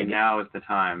 Okay. Now is the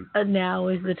time. Now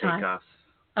is the time. Takeoffs.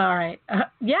 All right.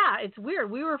 Yeah, it's weird.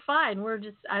 We were fine. We're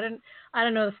just I don't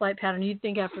know the flight pattern. You'd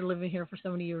think after living here for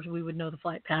so many years we would know the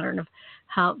flight pattern of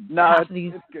how. No,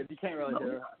 these. It's good. You can't really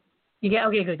do it. You get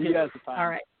okay. Good. You guys are fine. All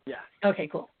right. Yeah. Okay.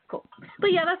 Cool.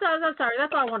 But yeah, that's all. I'm sorry.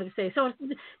 That's all I wanted to say. So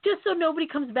just so nobody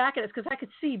comes back at us, because I could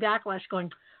see backlash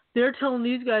going. They're telling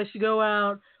these guys to go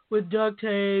out with duct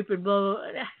tape and blah, blah,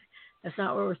 blah. That's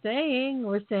not what we're saying.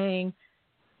 We're saying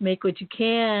make what you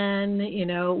can,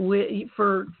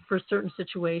 for certain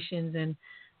situations. And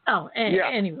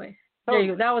anyway, there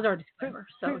you go. That was our disclaimer.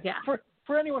 So yeah. For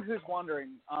anyone who's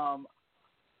wondering, I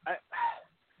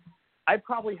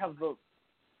probably have the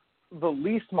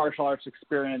least martial arts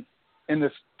experience in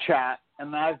this chat,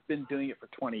 and I've been doing it for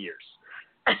 20 years.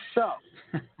 So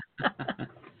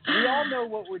we all know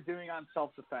what we're doing on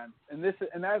self-defense, and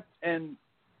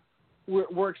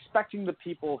we're expecting the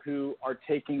people who are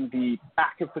taking the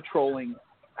active patrolling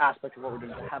aspect of what we're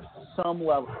doing to have some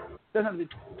level. It doesn't have to be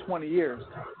 20 years,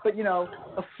 but a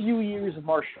few years of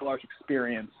martial arts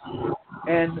experience,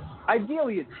 and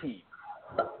ideally a team,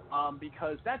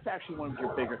 because that's actually one of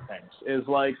your bigger things. Is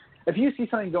like if you see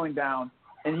something going down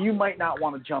and you might not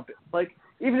want to jump it. Like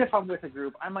even if I'm with a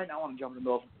group, I might not want to jump in the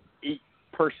middle of an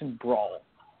 8-person brawl.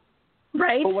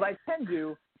 Right. But what I can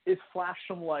do is flash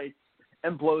some lights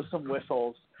and blow some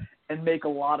whistles and make a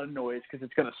lot of noise because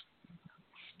it's going to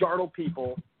startle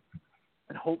people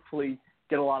and hopefully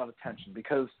get a lot of attention,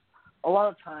 because a lot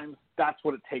of times that's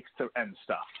what it takes to end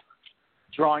stuff,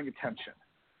 drawing attention.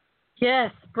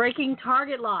 Yes, breaking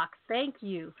target locks. Thank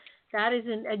you. That is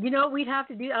what we'd have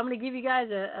to do? I'm going to give you guys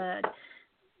a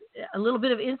little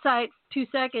bit of insight, 2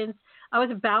 seconds. I was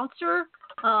a bouncer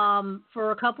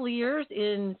for a couple of years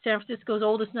in San Francisco's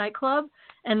oldest nightclub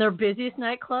and their busiest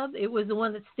nightclub. It was the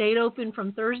one that stayed open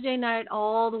from Thursday night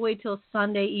all the way till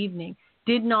Sunday evening.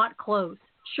 Did not close.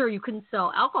 Sure, you couldn't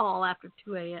sell alcohol after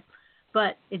 2 a.m.,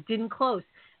 but it didn't close.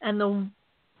 And the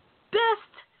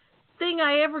best thing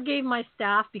I ever gave my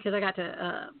staff, because I got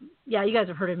to, you guys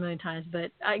have heard it a million times,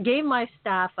 but I gave my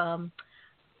staff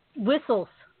whistles.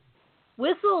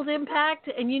 Whistles impact,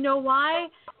 and you know why?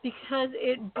 Because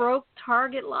it broke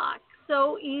target lock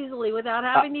so easily without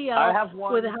having to yell, I have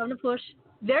one, without having to push.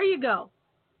 There you go.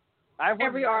 I have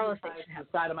Every RLSH on the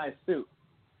side of my suit.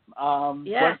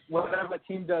 Yes. Whenever a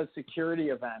team does security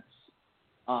events,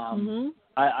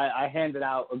 I handed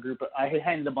out I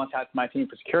handed a bunch out to my team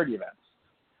for security events.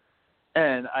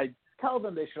 And I tell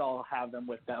them they should all have them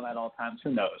with them at all times.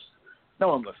 Who knows? No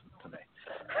one listens to me.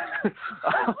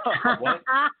 What?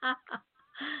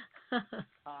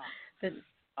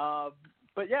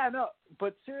 But yeah, no.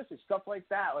 But seriously, stuff like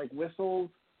that, like whistles,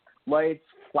 lights,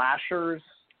 flashers,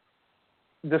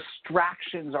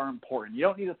 distractions are important. You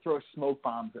don't need to throw smoke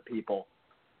bombs at people.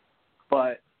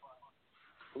 But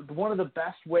one of the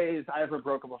best ways I ever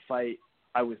broke up a fight,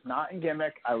 I was not in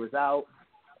gimmick. I was out.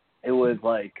 It was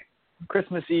like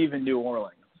Christmas Eve in New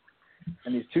Orleans,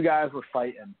 and these two guys were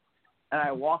fighting. And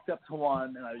I walked up to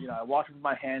one, and I walked with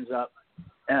my hands up,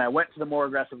 and I went to the more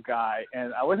aggressive guy,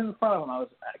 and I wasn't in front of him. I was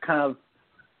kind of,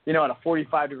 at a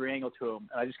 45-degree angle to him,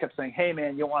 and I just kept saying, "Hey,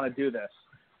 man, you want to do this?"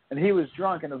 And he was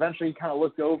drunk, and eventually he kind of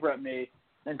looked over at me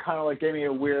and kind of gave me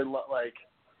a weird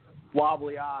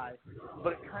wobbly eye,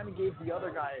 but it kind of gave the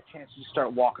other guy a chance to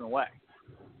start walking away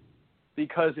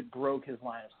because it broke his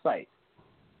line of sight.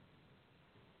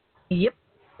 Yep.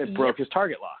 It broke his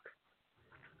target lock.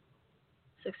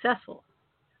 Successful.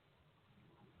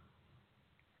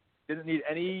 Didn't need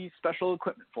any special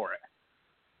equipment for it.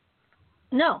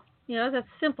 No. That's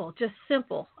simple. Just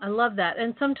simple. I love that.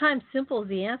 And sometimes simple is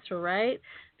the answer, right?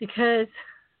 Because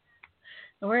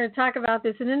we're going to talk about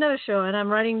this in another show, and I'm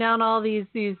writing down all these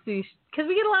because we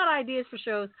get a lot of ideas for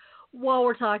shows while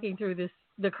we're talking through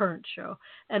the current show.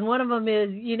 And one of them is,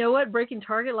 breaking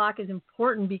target lock is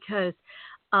important because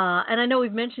and I know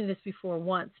we've mentioned this before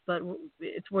once, but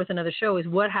it's worth another show, is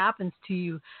what happens to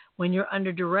you when you're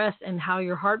under duress and how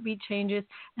your heartbeat changes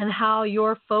and how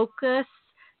your focus,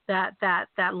 that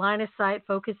line of sight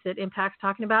focus that Impact's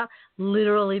talking about,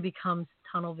 literally becomes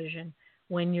tunnel vision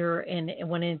when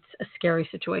when it's a scary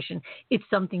situation. It's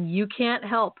something you can't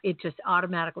help. It just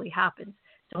automatically happens.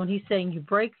 So when he's saying you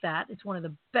break that, it's one of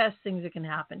the best things that can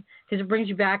happen because it brings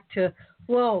you back to,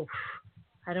 whoa,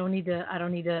 I don't need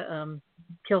to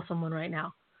kill someone right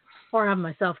now or have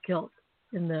myself killed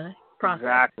in the process.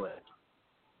 Exactly.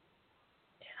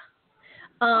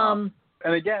 Yeah.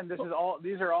 And again,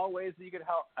 these are all ways that you could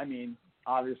help. I mean,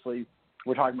 obviously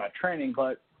we're talking about training,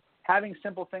 but having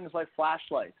simple things like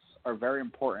flashlights are very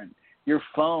important. Your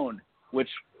phone, which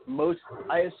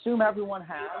I assume everyone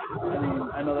has. I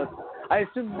mean, I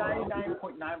assume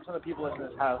 99.9% of the people listening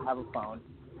to this have a phone.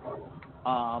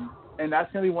 And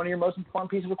that's going to be one of your most important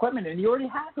pieces of equipment, and you already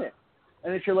have it.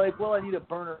 And if you're like, well, I need a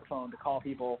burner phone to call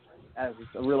people as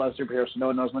a real-life superhero so no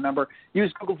one knows my number,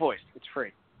 use Google Voice. It's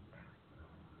free.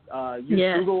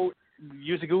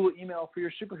 Use a Google email for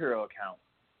your superhero account.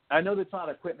 I know that's not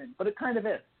equipment, but it kind of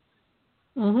is.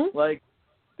 Mm-hmm.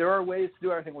 There are ways to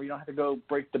do everything where you don't have to go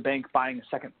break the bank buying a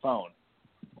second phone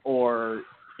or,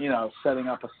 setting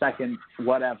up a second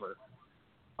whatever.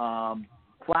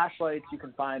 Flashlights you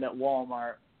can find at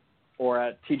Walmart or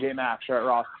at TJ Maxx or at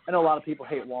Ross. I know a lot of people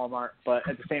hate Walmart, but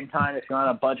at the same time, if you're on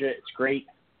a budget, it's great.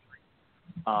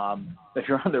 If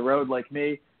you're on the road like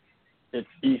me, it's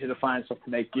easy to find stuff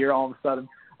to make gear all of a sudden.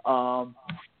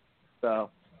 So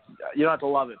you don't have to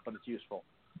love it, but it's useful.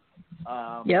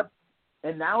 Yep.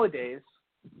 And nowadays,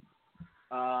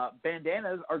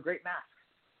 bandanas are great masks.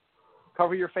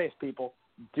 Cover your face, people.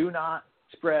 Do not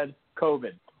spread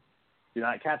COVID. Do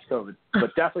not catch COVID,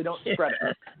 but definitely don't spread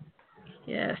it.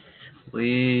 Yes.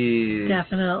 Please.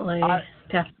 Definitely. And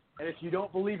if you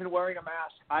don't believe in wearing a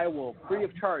mask, I will, free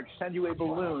of charge, send you a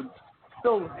balloon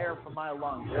filled with air from my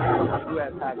lungs who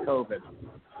has had COVID.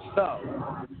 So,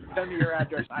 send me your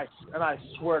address, and I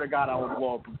swear to God I will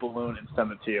blow up a balloon and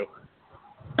send it to you.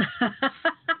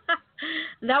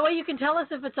 That way you can tell us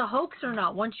if it's a hoax or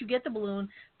not. Once you get the balloon,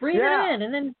 breathe it in,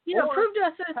 and then prove to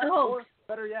us that it's a hoax. Or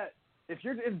better yet, if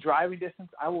you're in driving distance,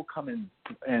 I will come in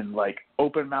and like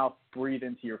open mouth breathe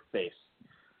into your face.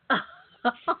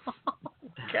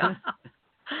 God.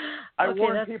 I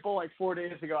warned people like 4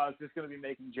 days ago I was just going to be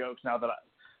making jokes. Now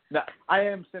I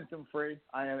am symptom free.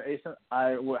 I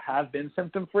have been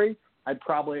symptom free. I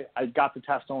got the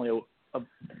test only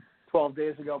 12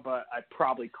 days ago, but I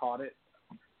probably caught it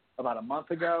about a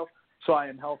month ago. So I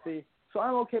am healthy. So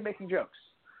I'm okay making jokes.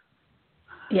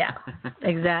 Yeah,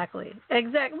 exactly.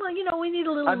 Well, we need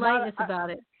a little lightness about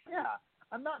it. Yeah,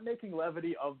 I'm not making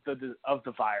levity of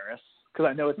the virus because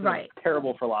I know it's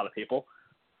terrible for a lot of people.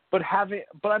 But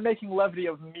I'm making levity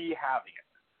of me having it.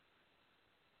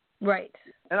 Right.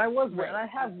 And and I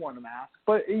have worn a mask,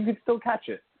 but you can still catch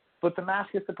it. But the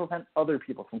mask is to prevent other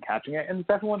people from catching it, and it's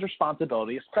everyone's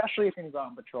responsibility, especially if you go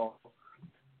on patrol,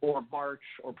 or march,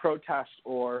 or protest,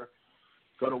 or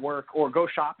go to work, or go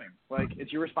shopping. Like,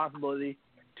 it's your responsibility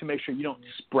to make sure you don't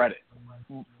spread it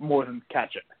more than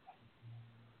catch it.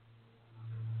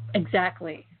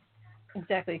 Exactly.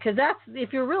 Because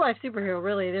if you're a real life superhero,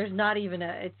 really, there's not even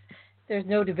there's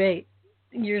no debate.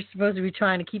 You're supposed to be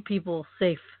trying to keep people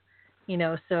safe,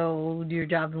 so do your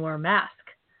job and wear a mask.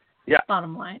 Yeah.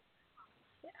 Bottom line.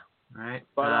 Yeah. Right.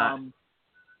 But I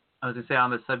was gonna say,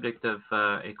 on the subject of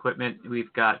equipment,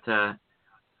 we've got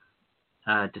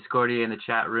Discordia in the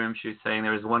chat room. She was saying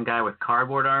there was one guy with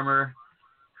cardboard armor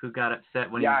who got upset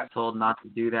when he was told not to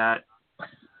do that.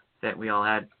 That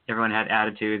everyone had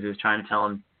attitudes. He was trying to tell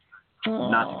him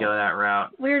not to go that route.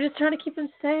 We were just trying to keep him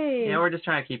safe. Yeah, we're just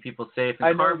trying to keep people safe.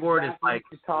 And cardboard is like, what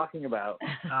he's talking about.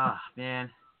 Oh man,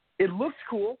 it looks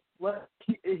cool.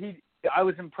 I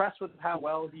was impressed with how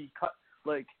well he cut,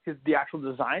 like the actual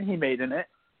design he made in it.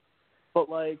 But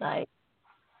like, right.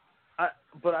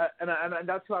 And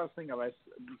that's who I was thinking of.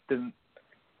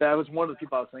 That was one of the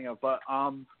people I was thinking of. But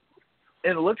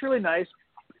it looked really nice.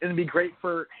 It'd be great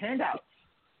for handouts.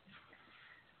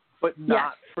 But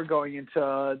not for going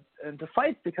into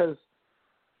fights because,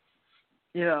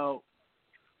 I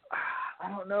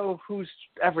don't know who's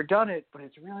ever done it, but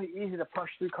it's really easy to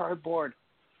push through cardboard.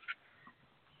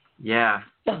 Yeah.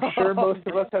 I'm sure most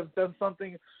of us have done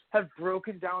something, have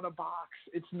broken down a box.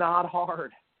 It's not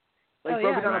hard.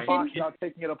 Broken down a box without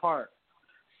taking it apart.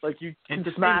 Like, you can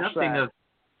smash that.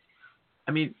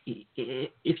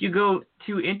 If you go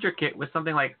too intricate with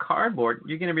something like cardboard,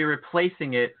 you're going to be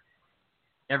replacing it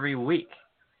every week.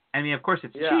 Of course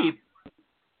it's cheap,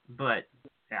 but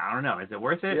I don't know. Is it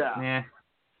worth it? Yeah.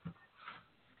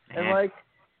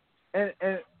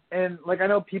 And I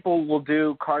know people will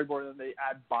do cardboard and they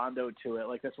add Bondo to it.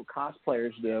 Like, that's what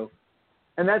cosplayers do,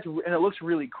 and it looks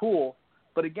really cool.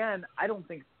 But again, I don't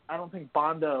think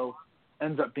Bondo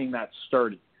ends up being that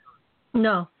sturdy.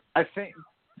 No. I think,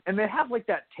 and they have like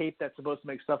that tape that's supposed to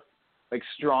make stuff like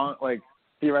strong, like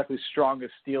theoretically strong as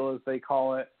steel, as they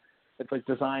call it. It's like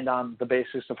designed on the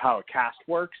basis of how a cast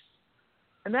works.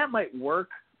 And that might work,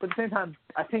 but at the same time,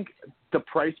 I think the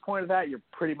price point of that, you're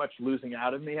pretty much losing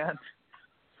out in the end.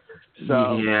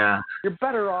 So you're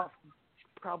better off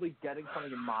probably getting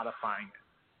something and modifying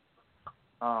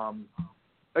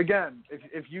it. Again,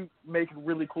 if you make a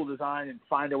really cool design and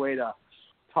find a way to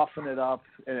toughen it up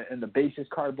and the base is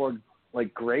cardboard,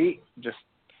 like, great, just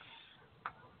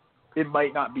it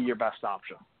might not be your best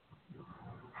option.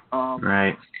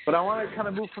 Right. But I want to kind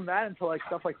of move from that into like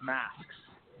stuff like masks,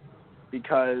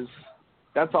 because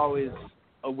that's always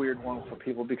a weird one for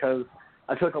people, because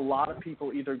I feel like a lot of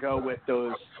people either go with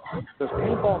those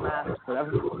paintball masks,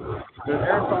 whatever, those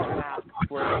airsoft masks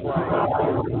where it's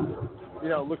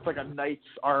like, looks like a knight's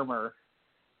armor.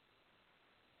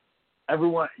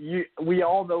 We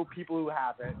all know people who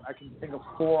have it. I can think of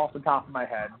 4 off the top of my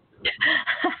head.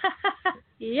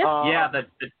 Yep.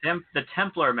 The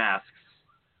Templar masks.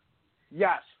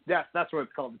 Yes, that's what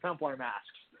it's called, the Templar masks.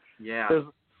 Yeah.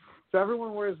 So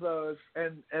everyone wears those,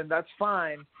 and that's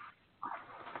fine.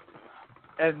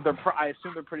 And I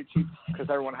assume they're pretty cheap because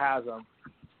everyone has them.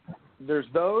 There's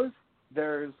those.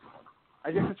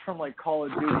 I guess it's from like Call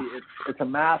of Duty. It's a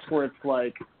mask where it's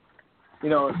like,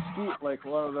 a ski, like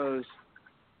one of those.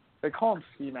 They call them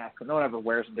ski masks, but no one ever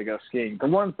wears them to go skiing. The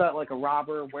ones that like a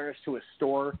robber wears to a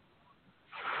store,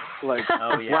 like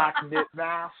black knit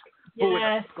mask. With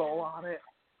a skull on it,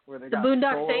 where they got the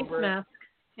Boondock Saints over mask.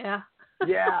 Yeah.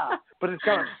 Yeah, but it's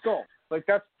got a skull. Like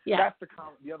that's the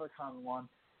other common one.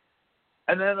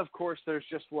 And then of course there's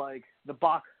just like the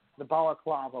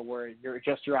balaclava, where your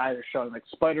eyes are showing, like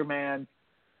Spider-Man,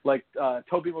 like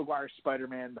Tobey Maguire's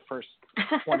Spider-Man, the first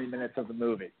 20 minutes of the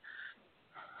movie.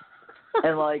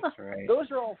 And like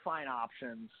those are all fine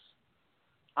options.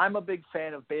 I'm a big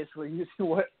fan of basically using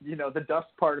the dust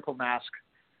particle mask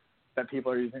that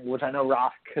people are using, which I know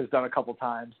Rock has done a couple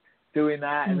times, doing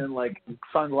that, and then like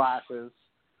sunglasses.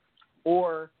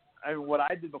 Or what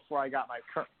I did before I got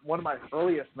one of my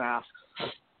earliest masks,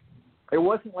 it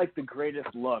wasn't like the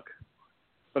greatest look,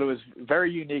 but it was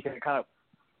very unique, and it kind of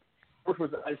worked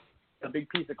with a big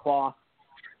piece of cloth,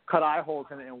 cut eye holes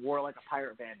in it, and wore like a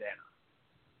pirate bandana.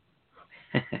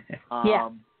 Yeah.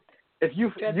 If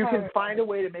you can find a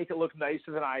way to make it look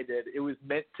nicer than I did, it was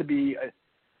meant to be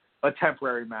a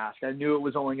temporary mask. I knew it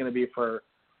was only going to be for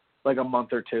like a month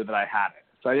or two that I had it,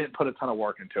 so I didn't put a ton of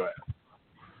work into it.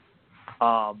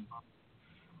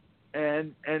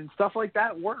 And stuff like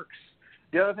that works.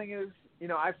 The other thing is,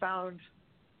 I found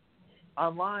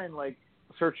online, like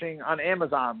searching on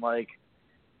Amazon, like,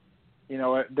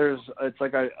 it's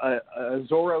like a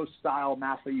Zorro style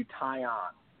mask that you tie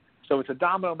on. So it's a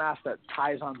domino mask that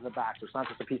ties onto the back, so it's not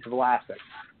just a piece of elastic.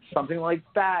 Something like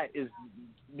that is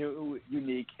new,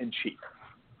 unique, and cheap.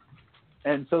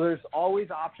 And so there's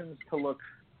always options to look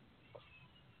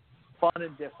fun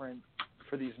and different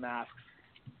for these masks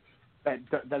that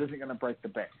isn't going to break the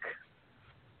bank.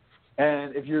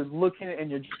 And if you're looking and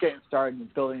you're just getting started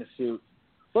and building a suit,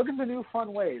 look into new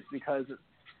fun ways, because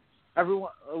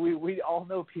we all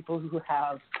know people who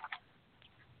have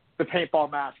the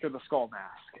paintball mask or the skull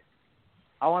mask.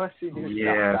 I want to see new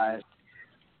stuff, guys.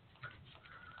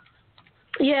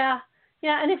 Yeah,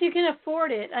 and if you can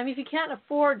afford it, I mean, if you can't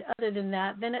afford other than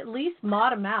that, then at least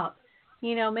mod them out.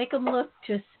 Make them look,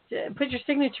 just put your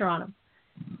signature on them.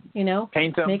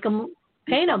 Paint them. Paint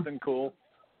them. Something cool.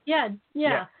 Yeah.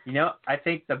 I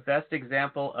think the best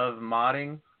example of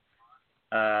modding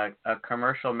a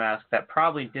commercial mask that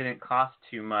probably didn't cost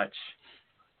too much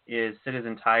is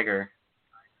Citizen Tiger.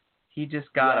 He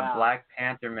just got a Black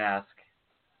Panther mask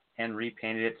and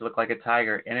repainted it to look like a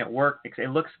tiger, and it worked. It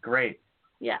looks great.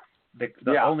 Yeah.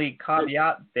 The only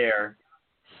caveat there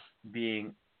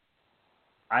being,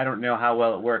 I don't know how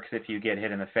well it works if you get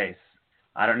hit in the face.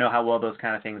 I don't know how well those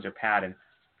kind of things are padded,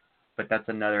 but that's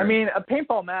another. I mean, a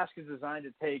paintball mask is designed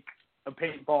to take a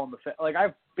paintball in the face. Like,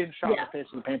 I've been shot in the face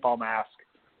with a paintball mask,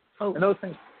 and those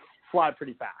things fly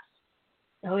pretty fast.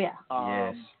 Oh yeah.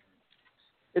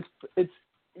 Yes.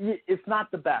 It's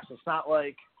not the best. It's not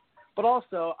like, but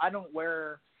also I don't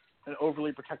wear an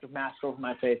overly protective mask over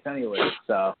my face anyway,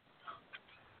 so.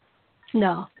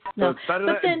 No. So it's better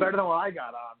than what I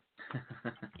got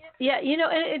on. Yeah, and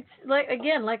it's like,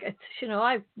 again, like,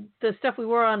 the stuff we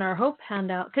wore on our Hope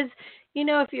handout, because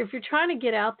if you're trying to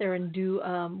get out there and do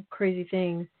crazy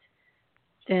things,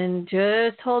 then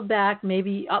just hold back.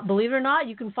 Maybe, believe it or not,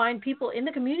 you can find people in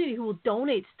the community who will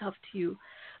donate stuff to you.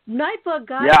 Nightbug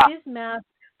got his mask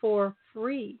for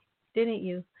free, didn't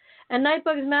you? And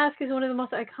Nightbug's mask is one of the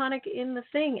most iconic in the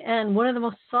thing, and one of the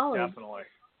most solid. Definitely.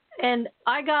 And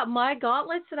I got my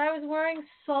gauntlets that I was wearing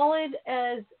solid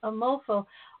as a mofo.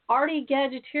 Artie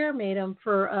Gadgeteer made them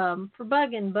for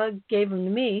Bug, and Bug gave them to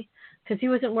me because he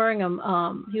wasn't wearing them.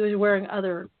 He was wearing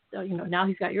other, now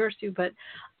he's got yours too. But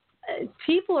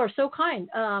people are so kind.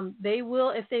 They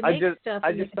will, if they make stuff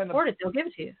and they support it, they'll give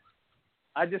it to you.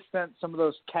 I just sent some of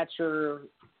those catcher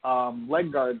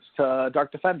leg guards to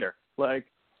Dark Defender. Like,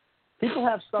 people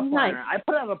have stuff lying around. I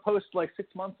put out a post like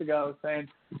 6 months ago saying,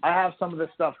 I have some of this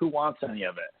stuff. Who wants any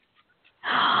of it?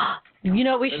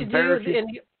 We should do in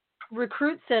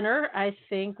Recruit Center. I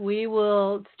think we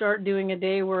will start doing a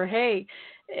day where, hey,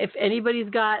 if anybody's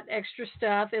got extra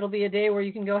stuff, it'll be a day where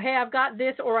you can go, hey, I've got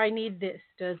this, or I need this.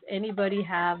 Does anybody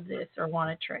have this or want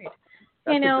to trade?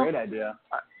 That's a great idea.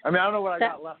 I mean, I don't know what I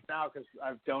got left now because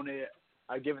I've donated.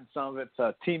 I've given some of it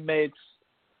to teammates.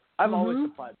 I've always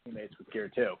supplied teammates with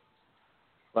gear too.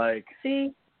 Like,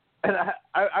 see, and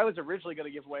I was originally going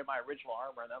to give away my original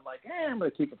armor, and I'm like, I'm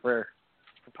going to keep it for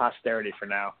posterity for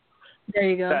now. There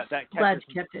you go. That glad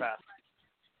you kept it.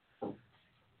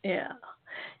 Yeah.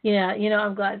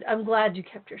 I'm glad you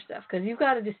kept your stuff because you've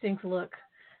got a distinct look.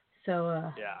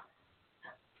 So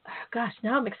gosh,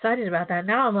 now I'm excited about that.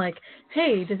 Now I'm like,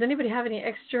 hey, does anybody have any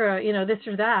extra, this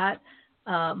or that?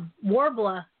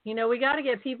 Warbler. We got to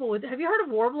get people with. Have you heard of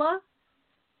Warbler?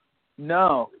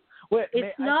 No. Wait,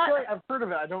 I've heard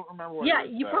of it. I don't remember what it is. Yeah,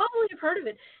 you probably have heard of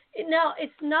it. Now,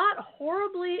 it's not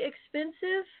horribly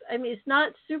expensive. I mean, it's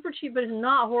not super cheap, but it's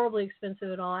not horribly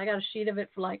expensive at all. I got a sheet of it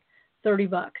for like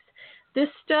 $30. This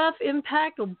stuff,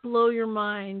 Impact, will blow your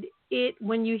mind.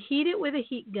 When you heat it with a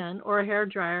heat gun or a hair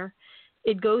dryer,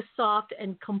 it goes soft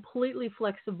and completely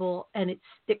flexible, and it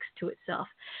sticks to itself.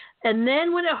 And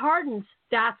then when it hardens,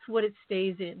 that's what it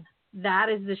stays in. That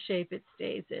is the shape it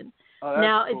stays in. Oh, that's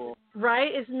now cool.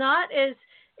 It's not as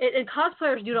And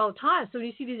cosplayers do it all the time. So when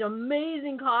you see these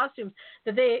amazing costumes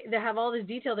that they have all this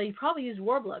detail, they probably use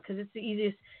Worbla because it's the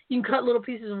easiest. You can cut little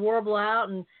pieces of Worbla out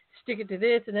and stick it to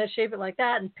this and then shape it like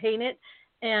that and paint it.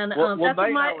 And well, that's Mike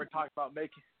and I my. were talking about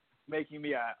making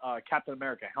me a Captain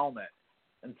America helmet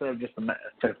instead of just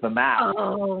the mask.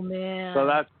 Oh man! So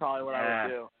that's probably what I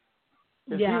would do.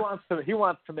 'Cause Yeah. he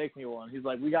wants to make me one. He's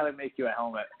like, we got to make you a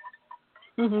helmet.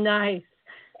 Nice.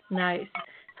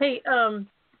 Hey,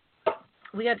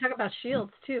 we got to talk about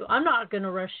Shields too. I'm not going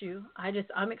to rush you.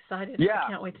 I'm excited. Yeah. I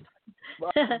can't wait to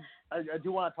Well, I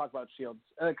do want to talk about Shields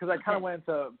because I kind of went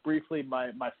into briefly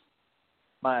my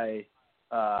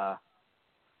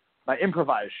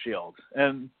improvised shield,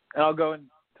 and I'll go into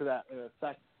that in a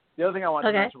sec. The other thing I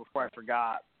wanted to mention before I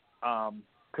forgot,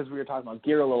 because we were talking about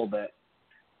gear a little bit.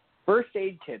 First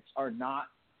aid kits are not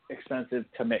expensive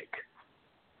to make.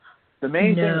 The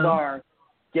main things are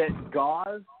get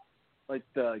gauze, get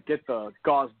the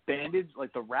gauze bandage,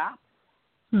 like the wrap,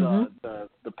 the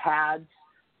pads,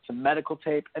 some medical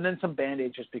tape, and then some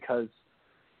band-aids, just because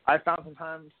I found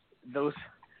sometimes those,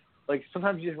 like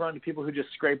sometimes you just run into people who just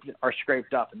are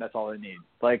scraped up, and that's all they need.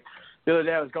 Like the other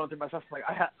day, I was going through my stuff, like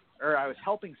I was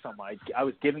helping someone. I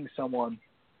was giving someone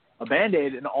a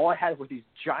Band-Aid, and all I had were these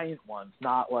giant ones,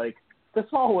 not like the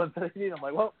small ones that I need. I'm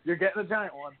like, well, you're getting a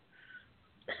giant one.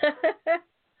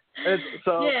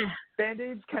 So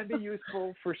Band-Aids can be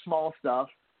useful for small stuff,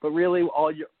 but really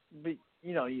you need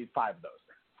 5 of those.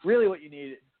 Really what you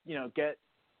need, get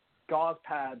gauze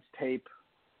pads, tape,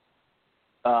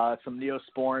 some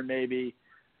Neosporin maybe.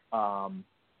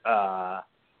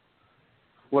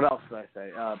 What else did I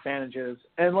say? Bandages.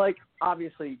 And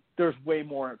obviously there's way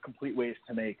more complete ways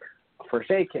to make a first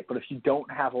aid kit, but if you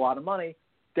don't have a lot of money,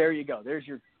 there you go. There's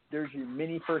your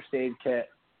mini first aid kit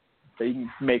that you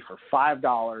can make for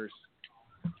 $5,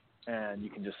 and you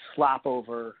can just slap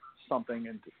over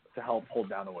something to help hold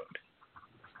down the wound.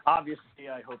 Obviously,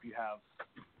 I hope you have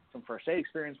some first aid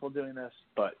experience while doing this,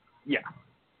 but yeah.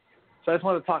 So I just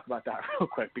wanted to talk about that real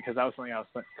quick because that was something else.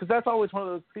 Because that's always one of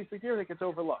those pieces of gear that gets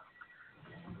overlooked.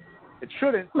 It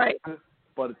shouldn't, right?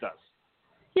 But it does.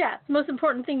 Yeah, the most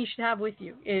important thing you should have with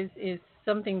you is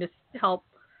something to help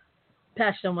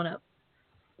patch someone up.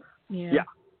 Yeah.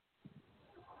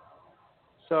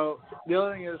 So the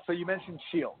other thing is, so you mentioned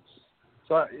shields.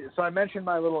 So I mentioned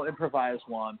my little improvised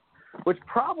one, which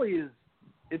probably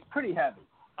it's pretty heavy.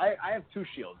 I have 2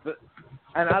 shields,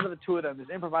 and out of the 2 of them, this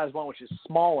improvised one, which is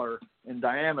smaller in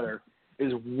diameter,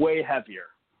 is way heavier.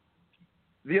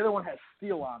 The other one has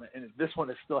steel on it, and this one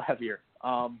is still heavier.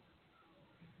 One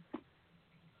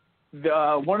of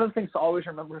the things to always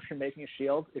remember if you're making a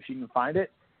shield, if you can find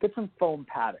it, get some foam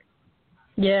padding.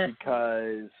 Yeah.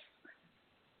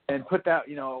 And put that,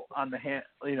 on the hand,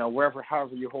 however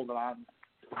you hold it on,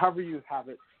 however you have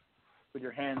it with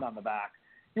your hand on the back.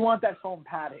 You want that foam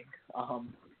padding,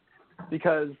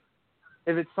 because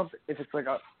if it's like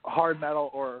a hard metal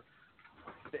or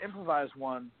the improvised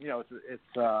one,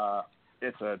 it's a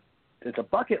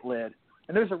bucket lid,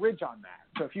 and there's a ridge on that.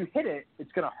 So if you hit it,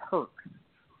 it's gonna hurt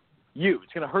you.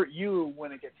 It's gonna hurt you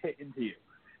when it gets hit into you.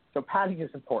 So padding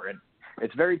is important.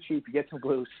 It's very cheap. You get some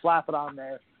glue, slap it on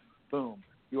there, boom,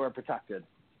 you are protected.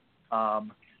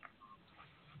 The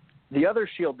other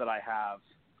shield that I have,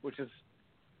 which is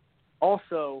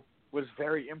also was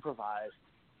very improvised,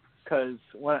 because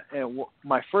when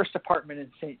my first apartment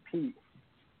in St. Pete,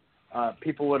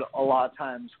 people would a lot of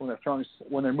times when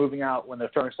they're moving out, when they're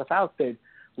throwing stuff out, they'd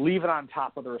leave it on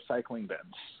top of the recycling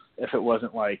bins if it was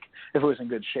in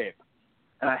good shape.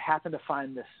 And I happened to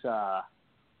find this, I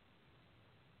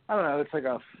don't know, it's like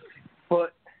a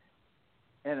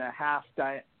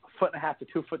 1.5 to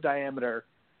 2 foot diameter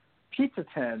pizza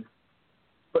tin,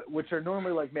 but which are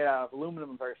normally made out of aluminum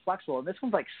and very flexible, and this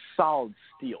one's solid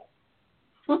steel.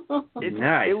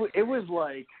 Nice. It was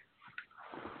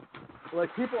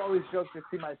people always joke to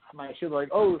see my shield,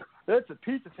 oh, that's a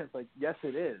pizza tin. It's yes,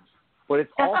 it is, but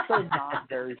it's also not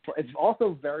very. It's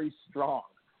also very strong,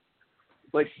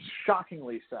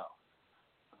 shockingly so.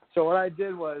 So what I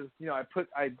did was, I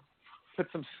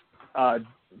put some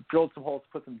drilled some holes,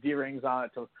 put some D-rings on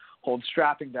it to hold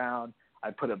strapping down. I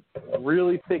put a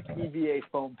really thick EVA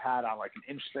foam pad on, an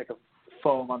inch thick of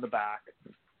foam on the back,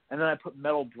 and then I put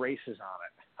metal braces on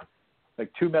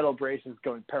it, 2 metal braces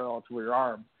going parallel to your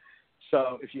arm.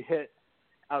 So if you hit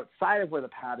outside of where the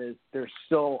pad is, there's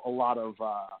still a lot of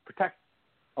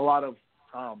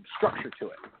structure to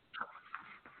it.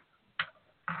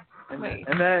 And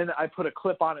then I put a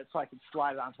clip on it so I can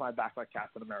slide it onto my back like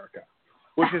Captain America,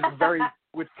 which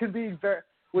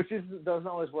doesn't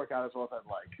always work out as well as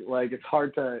I'd like. It's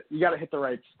hard you got to hit the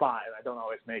right spot, and I don't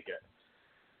always make it.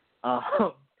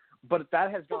 But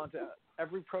that has gone to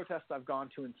every protest I've gone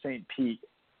to in St. Pete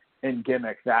in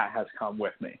Gimmick. That has come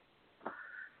with me,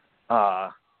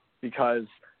 because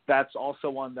that's also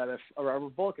one that if a rubber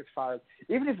bullet gets fired,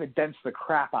 even if it dents the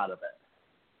crap out of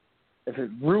it, if it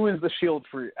ruins the shield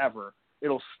forever,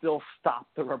 it'll still stop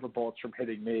the rubber bullets from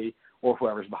hitting me or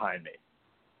whoever's behind me.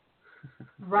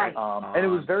 Right. And it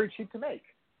was very cheap to make.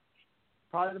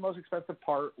 Probably the most expensive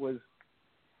part was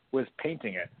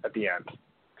painting it at the end,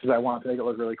 because I wanted to make it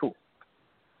look really cool.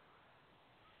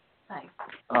 Nice.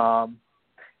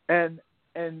 And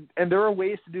there are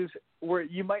ways to do where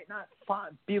you might not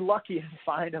be lucky and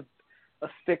find a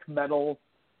thick metal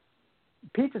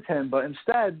pizza tin, but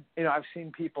instead, I've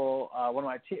seen people. One of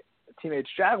my teammates,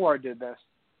 Jaguar, did this,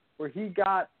 where he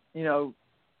got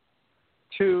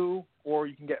 2, or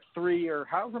you can get 3, or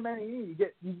however many you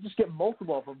get. You just get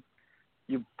multiple of them.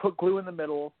 You put glue in the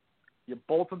middle, you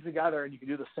bolt them together, and you can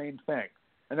do the same thing.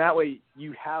 And that way,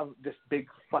 you have this big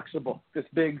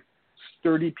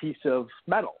sturdy piece of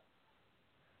metal.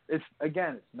 It's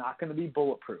not going to be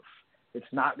bulletproof.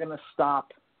 It's not going to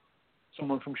stop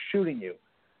someone from shooting you.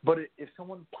 But if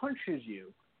someone punches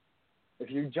you,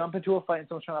 if you jump into a fight and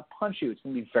someone's trying to punch you, it's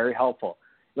going to be very helpful.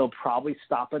 It'll probably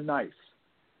stop a knife.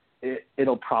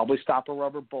 It'll probably stop a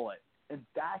rubber bullet.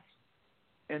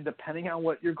 And depending on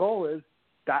what your goal is,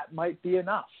 that might be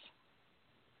enough.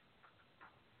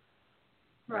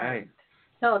 Right.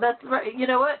 No, that's right. You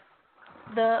know what?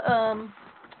 The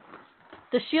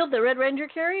shield the Red Ranger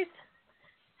carries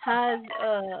has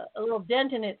a little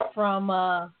dent in it from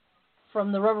the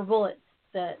rubber bullets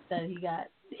that he got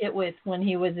hit with when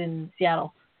he was in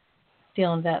Seattle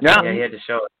stealing that. Yeah, he had to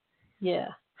show it. Yeah.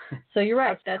 So you're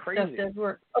right. That's that stuff does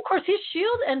work. Of course, his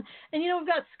shield and we've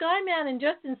got Skyman and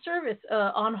Justin Service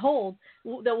on hold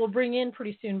that we'll bring in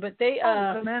pretty soon. But they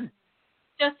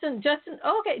Justin.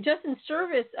 Okay, Justin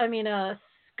Service. I mean,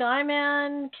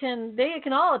 Skyman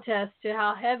can all attest to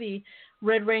how heavy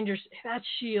Red Ranger's that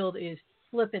shield is.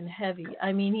 Flipping heavy.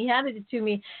 I mean, he handed it to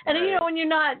me, and when you're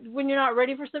not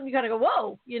ready for something, you kind of go,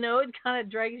 whoa, it kind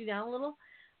of drags you down a little.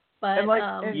 But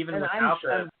even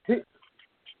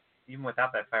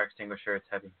without that fire extinguisher, it's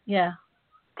heavy. Yeah.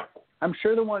 I'm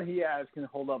sure the one he has can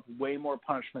hold up way more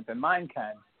punishment than mine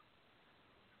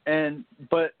can.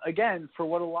 But again, for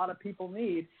what a lot of people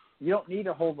need, you don't need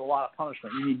to hold a lot of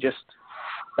punishment. You need just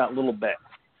that little bit.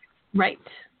 Right.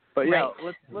 But right.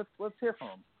 Let's hear from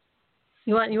him.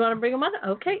 You want to bring him on?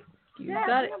 Okay. You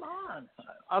got it. Bring him on.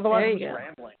 Otherwise, I'm just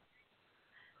rambling.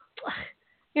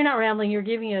 You're not rambling. You're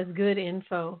giving us good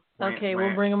info. Okay,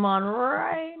 we'll bring him on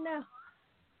right now.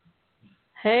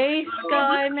 Hey,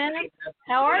 Skyman.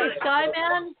 How are you,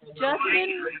 Skyman?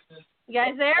 Justin? You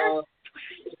guys there?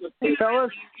 Hey,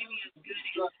 fellas.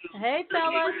 Hey,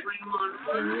 fellas.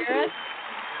 Can you hear us?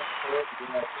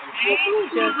 Hey,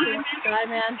 Justin,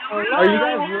 Skyman. Hello. Are you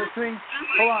guys listening?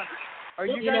 Hold on. Are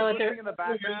you guys listening in the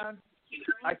background?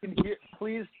 I can hear.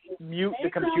 Please mute the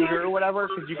computer or whatever,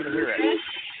 because you can hear it.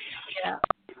 Yeah.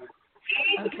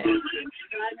 Okay.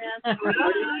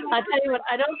 I tell you what,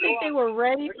 I don't think they were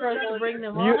ready for us to bring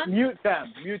them on. Mute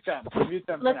them. Let's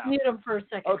now. mute them for a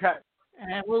second. Okay.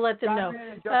 And we'll let them know.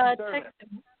 Text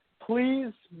them.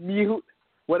 Please mute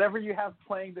whatever you have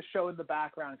playing the show in the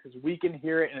background, because we can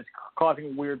hear it and it's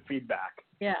causing weird feedback.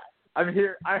 Yeah. I'm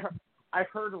here. I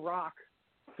heard rock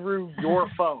through your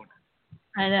phone.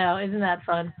 I know. Isn't that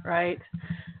fun? Right.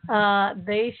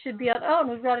 They should be on. Oh, and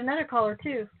we've got another caller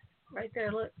too. Right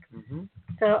there. Look. Mm-hmm.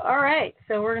 So, all right.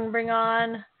 So we're going to bring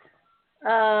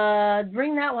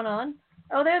that one on.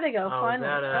 Oh, there they go. Finally.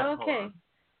 Okay.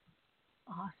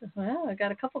 Awesome. Well, I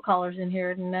got a couple callers in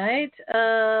here tonight.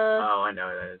 I know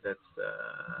that. That's.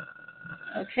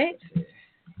 Okay.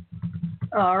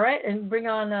 All right, and bring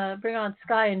on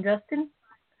Sky and Justin.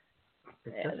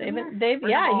 Yeah, he's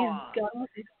got.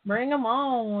 Bring them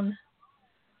on.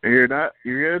 You're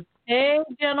good? Hey,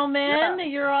 gentlemen,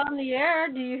 You're on the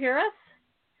air. Do you hear us?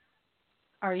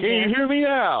 Are you? Can you hear me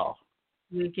now?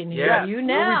 We can hear you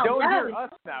now. Well, we don't hear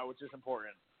us now, which is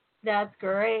important. That's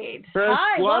great.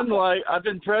 Hi, one I've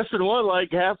been pressing one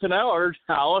like half an hour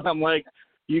now, and I'm like,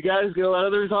 you guys go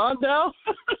others on now?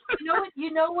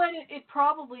 You know what? It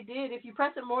probably did. If you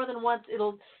press it more than once,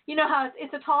 it'll. You know how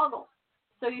it's a toggle,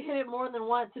 so you hit it more than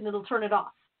once, and it'll turn it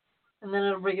off, and then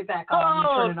it'll bring it back on.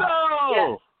 Oh and turn it no! Off.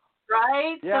 Yeah.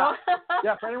 Right? Yeah. So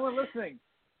Yeah. For anyone listening,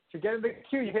 to get in the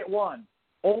queue, you hit one.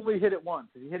 Only hit it once.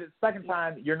 If you hit it the second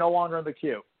time, you're no longer in the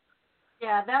queue.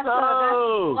 Yeah, that's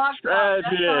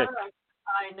tragic.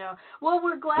 I know. Well,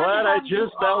 we're glad I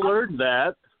just now learned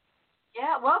that.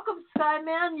 Yeah, welcome,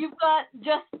 Skyman. You've got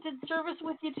Justin Service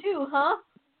with you too, huh?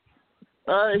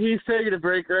 He's taking a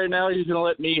break right now. He's going to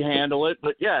let me handle it.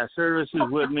 But, yeah, Service is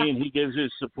with me, and he gives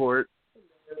his support.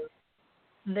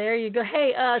 There you go.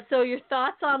 Hey, so your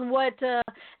thoughts on what,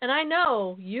 and I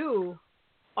know you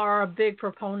are a big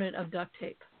proponent of duct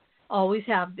tape. Always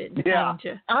have been, haven't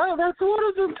you? That's one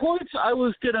of the points I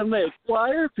was going to make.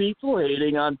 Why are people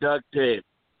hating on duct tape?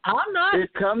 I'm not.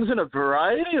 It comes in a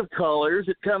variety of colors.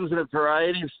 It comes in a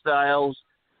variety of styles.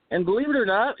 And believe it or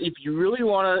not, if you really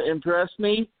want to impress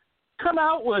me, come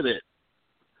out with it.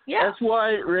 Yeah. That's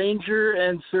why Ranger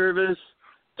and Service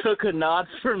took a nod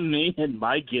from me and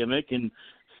my gimmick and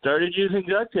started using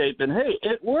duct tape. And, hey,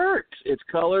 it works. It's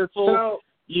colorful. So,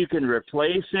 you can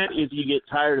replace it. If you get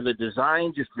tired of the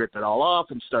design, just rip it all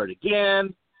off and start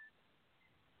again.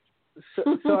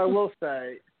 So I will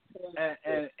say,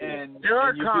 and there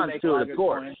are cons to it, of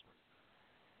course. Points.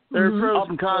 There are pros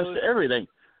and cons to everything.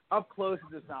 Up close,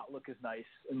 it does not look as nice,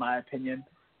 in my opinion.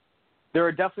 There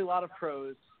are definitely a lot of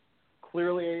pros.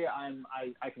 Clearly,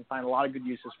 I can find a lot of good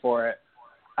uses for it.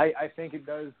 I think it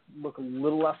does look a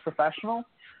little less professional.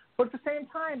 But at the same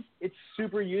time, it's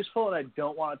super useful, and I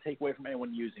don't want to take away from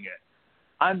anyone using it.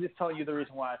 I'm just telling you the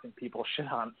reason why I think people shit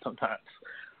on it sometimes.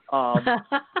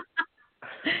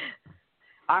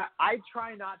 I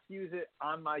try not to use it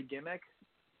on my gimmick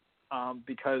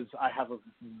because I have a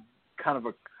kind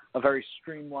of a very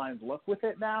streamlined look with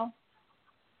it now.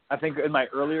 I think in my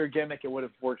earlier gimmick it would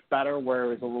have worked better where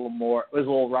it was a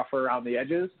little rougher around the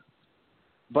edges.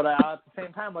 But at the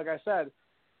same time, like I said,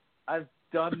 I've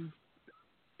done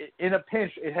in a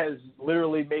pinch. It has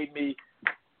literally made me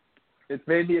a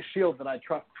shield that I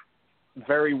trust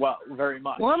very well, very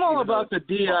much. Well, I'm all about the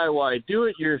DIY. Do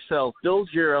it yourself. Build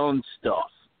your own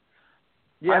stuff.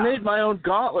 Yeah. I made my own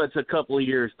gauntlets a couple of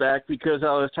years back because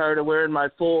I was tired of wearing my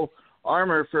full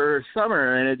armor for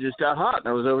summer, and it just got hot, and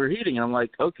I was overheating. And I'm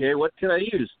like, okay, what can I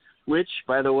use? Which,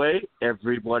 by the way,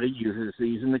 everybody uses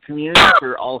these in the community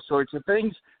for all sorts of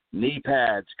things. Knee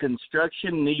pads,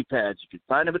 construction knee pads. You can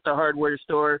find them at the hardware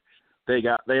store. They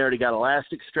already got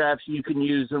elastic straps. You can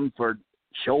use them for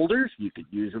shoulders. You could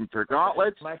use them for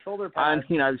gauntlets. My shoulder pads.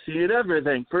 I mean, I've seen it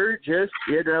everything for just,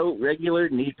 regular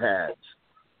knee pads.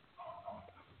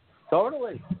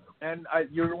 Totally. And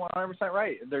you're 100%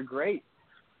 right. They're great.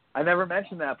 I never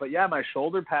mentioned that, but yeah, my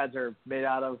shoulder pads are made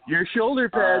out of... Your shoulder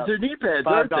pads are knee pads,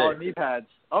 aren't $5 they? knee pads.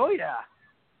 Oh, yeah.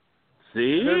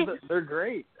 See? They're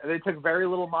great. They took very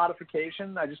little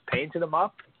modification. I just painted them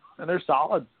up, and they're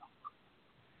solid.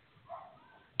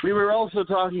 We were also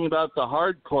talking about the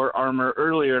hardcore armor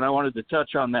earlier, and I wanted to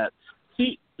touch on that.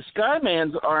 See,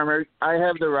 Skyman's armor, I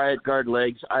have the Riot Guard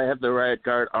legs, I have the Riot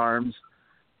Guard arms,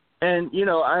 and,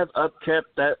 I have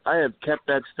kept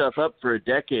that stuff up for a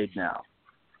decade now.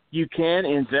 You can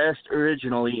invest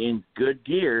originally in good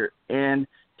gear and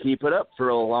keep it up for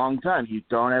a long time. You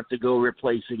don't have to go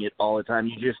replacing it all the time.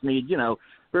 You just need,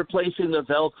 replacing the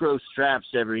Velcro straps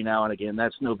every now and again.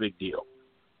 That's no big deal.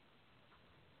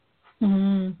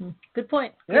 Mm-hmm. Good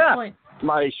point. Good point.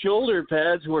 My shoulder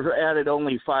pads were added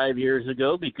only 5 years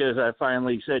ago because I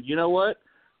finally said, you know what?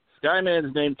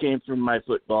 Skyman's name came from my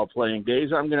football playing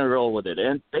days. I'm going to roll with it.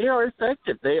 And they are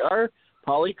effective. They are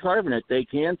polycarbonate. They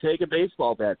can take a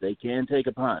baseball bat. They can take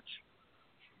a punch.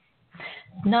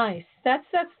 Nice. That's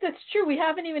true. We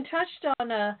haven't even touched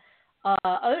on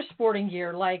other sporting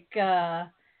gear like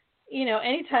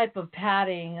any type of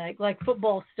padding, like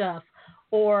football stuff,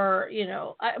 or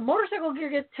motorcycle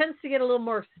gear tends to get a little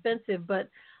more expensive. But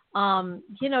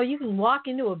you can walk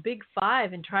into a Big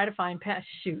Five and try to find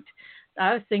shoot.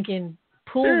 I was thinking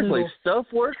pool Seriously, noodles. Stuff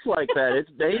works like that.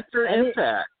 It's made for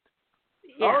impact.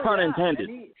 Yeah. Pun intended.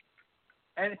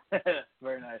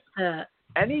 Very nice.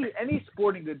 Any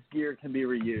sporting goods gear can be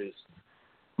reused.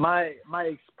 My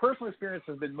personal experience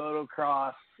has been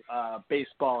motocross,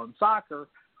 baseball, and soccer,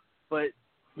 but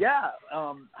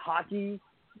hockey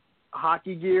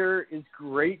gear is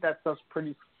great. That stuff's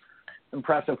pretty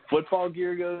impressive. Football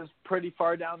gear goes pretty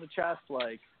far down the chest.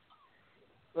 Like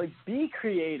be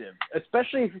creative,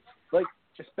 especially.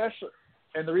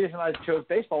 And the reason I chose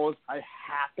baseball was I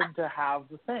happen to have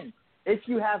the thing. If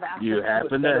you have access you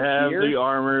happen to have gear, the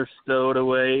armor stowed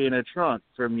away in a trunk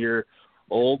from your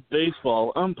old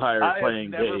baseball umpire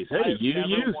playing days. Hey, you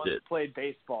used it. Played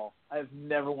baseball. I've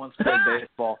never once played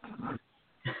baseball.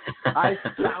 I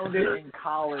found it in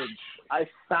college. I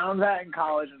found that in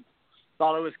college and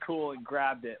thought it was cool and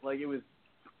grabbed it. Like it was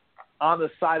on the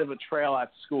side of a trail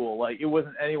at school. Like it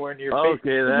wasn't anywhere near.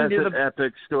 Okay, that's an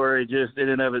epic story just in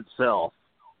and of itself.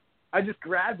 I just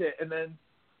grabbed it and then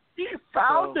you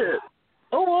found it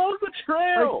along the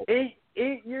trail. Like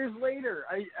 8 years later,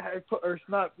 I put, or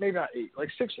not, maybe not 8, like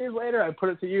 6 years later, I put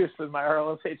it to use in my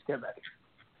RLSH gimmick.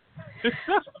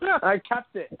 I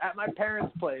kept it at my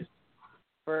parents' place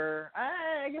for,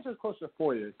 I guess it was close to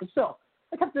 4 years, but still,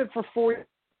 I kept it for 4 years,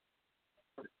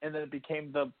 and then it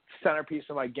became the centerpiece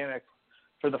of my gimmick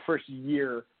for the first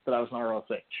year that I was in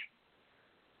RLSH.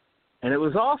 And it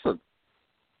was awesome.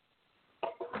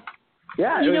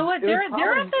 Yeah, you know what? There are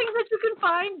things that you can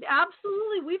find.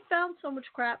 Absolutely, we've found so much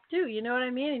crap too. You know what I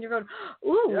mean? And you're going,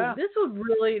 ooh, this could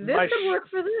work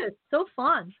for this. So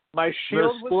fun. My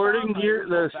shield.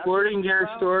 The sporting gear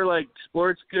store like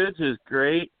Sports Goods is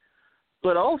great,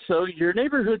 but also your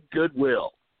neighborhood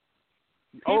Goodwill.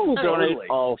 People donate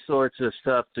all sorts of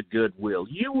stuff to Goodwill.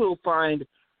 You will find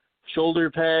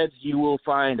shoulder pads. You will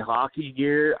find hockey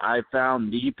gear. I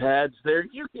found knee pads there.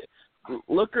 You can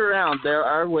look around. There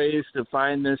are ways to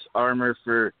find this armor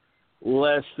for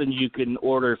less than you can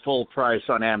order full price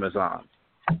on Amazon.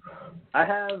 I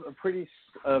have a pretty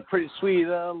sweet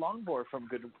longboard from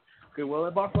Goodwill. I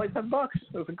bought for like $10.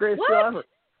 It was the greatest deal ever.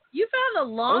 You found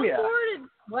a longboard?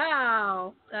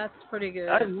 Wow, that's pretty good.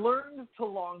 I learned to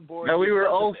longboard. Now, we were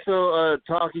also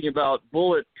talking about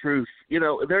bulletproof. You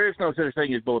know, there is no such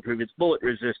thing as bulletproof. It's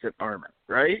bullet-resistant armor,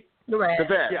 right? Right. The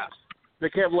vest. Yeah. The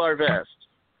Kevlar vest.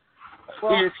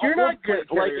 Well, if you're not good,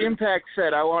 like Impact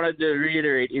said, I wanted to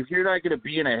reiterate, if you're not going to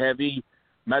be in a heavy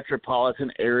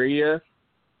metropolitan area,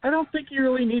 I don't think you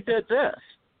really need that vest.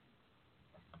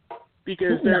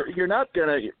 Because you're not going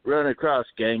to run across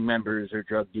gang members or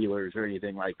drug dealers or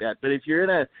anything like that. But if you're in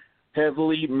a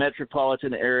heavily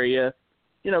metropolitan area,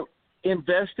 you know,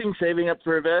 saving up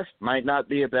for a vest might not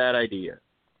be a bad idea.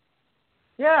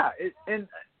 Yeah,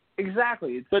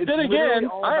 exactly. But then again,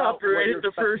 I operated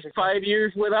the first 5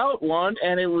 years without one,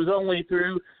 and it was only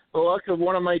through the luck of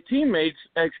one of my teammates'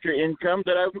 extra income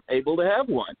that I'm able to have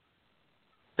one.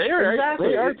 They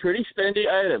are pretty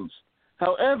spendy items.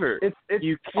 However,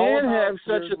 you can have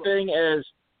such a thing as,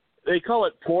 they call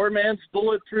it poor man's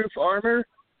bulletproof armor.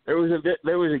 There was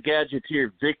a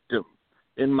gadgeteer victim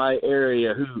in my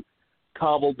area who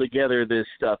cobbled together this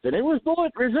stuff, and it was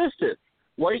bullet resistant.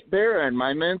 White Baron,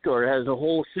 my mentor, has a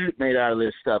whole suit made out of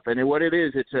this stuff, and what it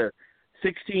is, it's a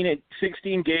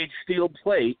 16 gauge steel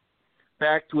plate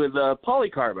backed with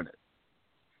polycarbonate,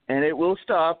 and it will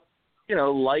stop, you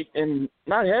know, light and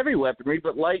not heavy weaponry,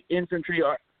 but light infantry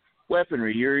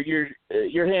weaponry, your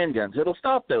handguns. It'll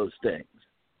stop those things.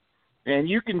 And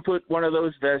you can put one of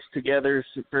those vests together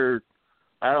for,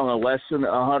 I don't know, less than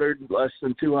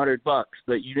 $200,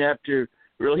 but you have to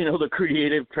really know the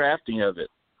creative crafting of it.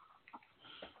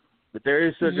 But there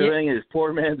is such a thing as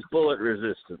poor man's bullet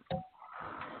resistant.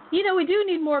 You know, we do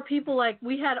need more people like,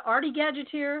 we had Artie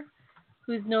Gadgeteer,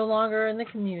 who's no longer in the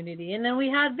community, and then we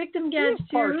had Victim Gadgeteer. He's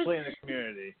partially in the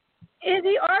community. Is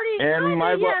he Artie? And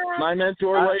my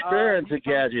mentor, White Baron's a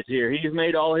gadgeteer. He's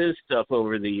made all his stuff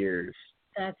over the years.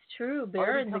 That's true.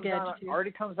 Baron's a gadgeteer.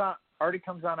 Artie comes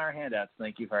on our handouts.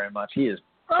 Thank you very much. He is.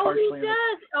 Oh, he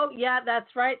does. Oh, yeah,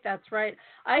 that's right. That's right.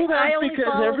 That's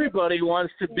because everybody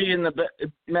wants to be in the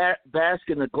bask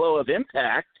in the glow of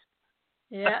Impact.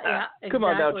 Yeah, exactly. Come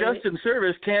on now, Justin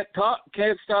Service can't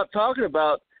stop talking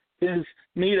about his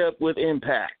meetup with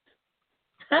Impact.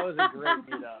 That was a great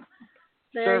meetup.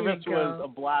 Service was a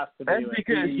blast to be with. That's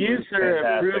because you, sir,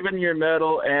 have proven your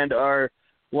mettle and are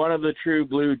one of the true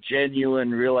blue,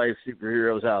 genuine, real-life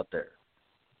superheroes out there.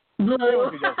 Blue. For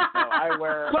anyone who doesn't know, I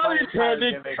wear my entire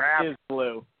gimmick is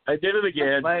blue. I did it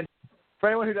again. For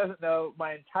anyone who doesn't know,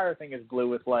 my entire thing is blue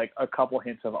with like a couple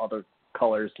hints of other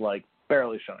colors like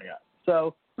barely showing up.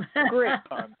 So, great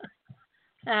fun.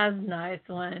 That's a nice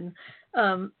one.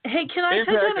 Hey, can I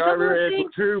touch on a couple of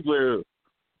things? True blue.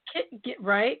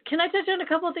 Right? Can I touch on a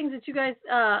couple of things that you guys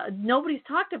nobody's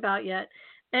talked about yet?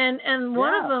 And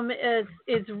one of them is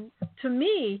to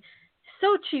me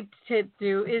so cheap to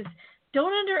do is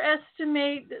don't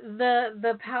underestimate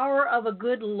the power of a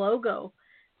good logo.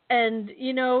 And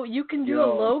you know, you can do a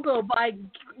logo by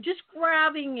just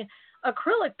grabbing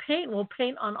acrylic paint will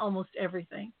paint on almost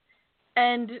everything.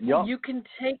 And you can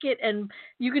take it and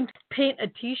you can paint a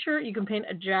t-shirt, you can paint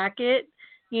a jacket,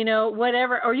 you know,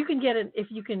 whatever, or you can get if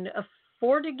you can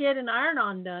afford to get an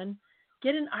iron-on done,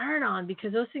 get an iron-on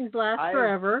because those things last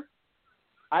forever.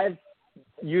 I've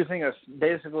using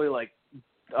basically like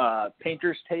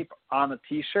painter's tape on a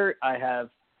t-shirt. I have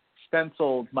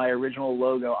stenciled my original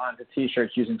logo onto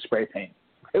t-shirts using spray paint.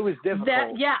 It was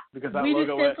difficult because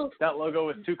that logo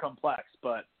was too complex,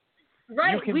 but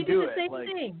you can we do do the same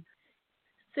thing.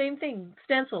 Same thing,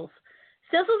 stencils.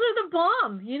 Stencils are the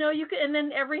bomb. You know, you can, and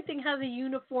then everything has a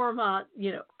uniform,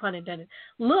 you know, pun intended,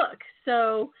 look.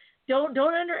 So don't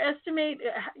underestimate,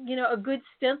 you know, a good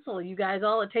stencil. You guys,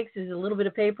 all it takes is a little bit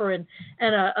of paper and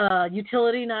a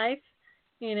utility knife,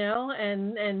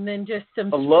 and then just some a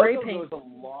spray logo paint. goes a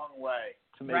long way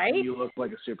to making Right? you look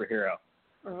like a superhero.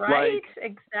 Right,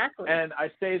 exactly. And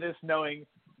I say this knowing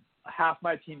half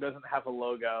my team doesn't have a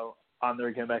logo on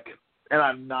their gimmick, and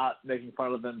I'm not making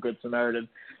fun of them, Good Samaritan,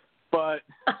 but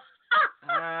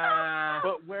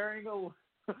but wearing a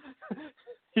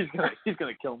he's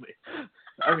gonna kill me.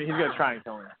 I mean, he's gonna try and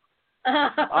kill me.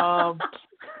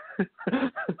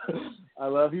 I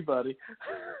love you, buddy.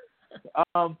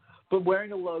 But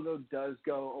wearing a logo does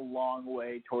go a long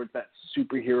way towards that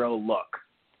superhero look.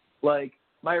 Like,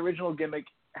 my original gimmick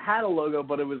had a logo,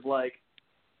 but it was like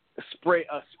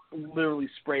literally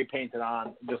spray painted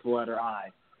on just the letter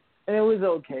I. And it was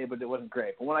okay, but it wasn't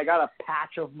great. But when I got a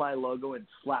patch of my logo and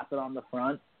slapped it on the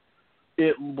front,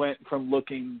 it went from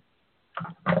looking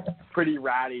pretty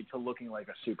ratty to looking like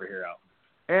a superhero.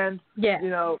 And,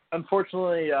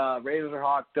 unfortunately,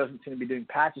 Razorhawk doesn't seem to be doing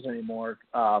patches anymore.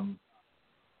 And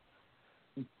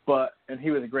he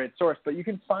was a great source. But you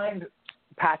can find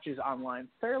patches online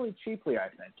fairly cheaply, I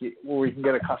think, where you can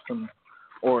get a custom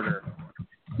order.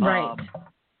 Right.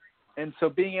 And so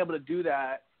being able to do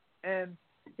that, and,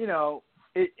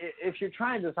 if you're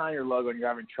trying to design your logo and you're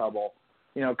having trouble,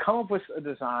 come up with a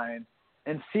design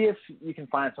and see if you can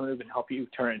find someone who can help you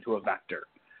turn it into a vector.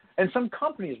 And some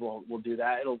companies will do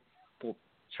that. Will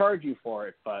charge you for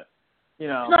it, but it's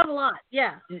not a lot.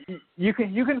 Yeah. You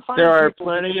can find. There are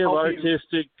plenty of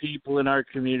artistic people in our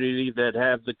community that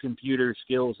have the computer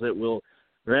skills that will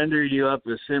render you up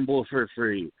a symbol for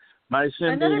free. My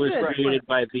symbol was created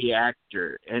by the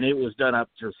actor, and it was done up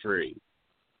for free.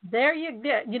 There you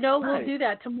go. We'll do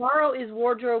that. Tomorrow is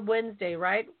Wardrobe Wednesday,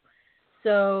 right?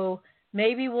 So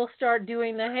maybe we'll start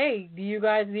doing do you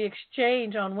guys the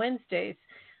exchange on Wednesdays?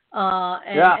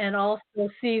 And also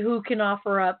see who can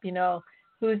offer up,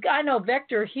 I know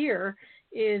Vector here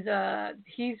is,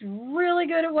 he's really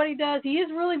good at what he does. He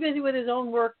is really busy with his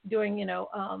own work doing,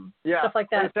 stuff like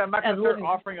that. I'm not going to start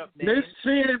offering up names. Missed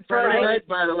seeing him Friday night,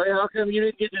 by the way. How come you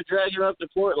didn't get to drag him up to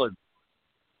Portland?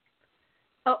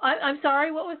 Oh, I'm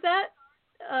sorry. What was that?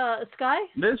 Sky?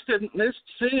 Missed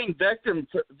seeing Vector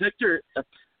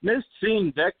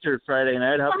Friday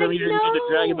night. How come you didn't get to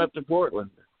drag him up to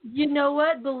Portland? You know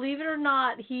what? Believe it or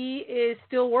not, he is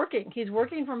still working. He's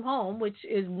working from home, which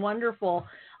is wonderful.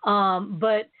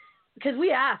 But because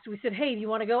we said, hey, do you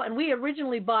want to go? And we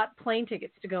originally bought plane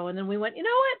tickets to go. And then we went, you know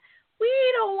what? We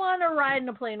don't want to ride in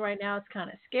a plane right now. It's kind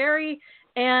of scary.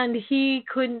 And he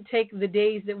couldn't take the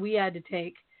days that we had to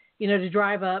take, to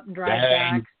drive up and drive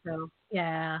back. So,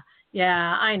 yeah,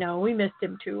 I know. We missed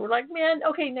him too. We're like, man,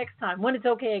 okay, next time when it's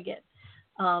okay again.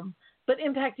 But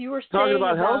Impact, you were saying talking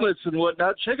about helmets and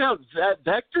whatnot. Check out that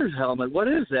Vector's helmet. What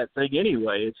is that thing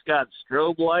anyway? It's got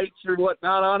strobe lights or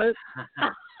whatnot on it.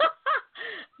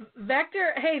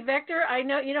 Vector, I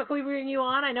know, can we bring you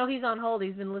on? I know he's on hold.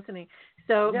 He's been listening.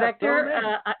 So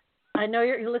Vector, I know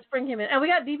let's bring him in. And we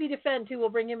got DB Defend too. We'll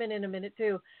bring him in a minute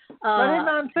too. Let him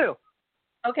on too.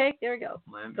 Okay, there we go.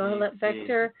 Go ahead, let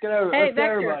Vector. Hey,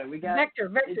 Vector.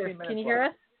 Vector, can you hear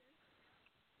us?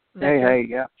 Hey,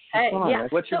 yeah. Hey, yeah.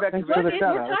 What's your Vector?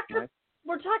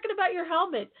 We're talking about your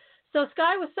helmet. So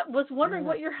Sky was wondering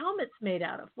what your helmet's made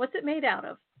out of. What's it made out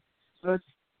of?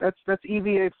 That's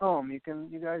EVA foam. You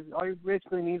guys all you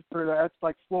basically need for that's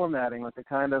like floor matting, like the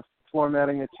kind of floor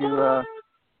matting that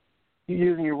you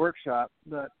use in your workshop.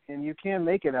 And you can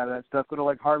make it out of that stuff. Go to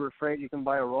like Harbor Freight, you can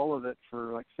buy a roll of it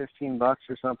for like $15 or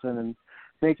something, and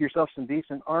make yourself some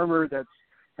decent armor that's,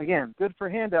 again, good for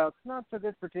handouts, not so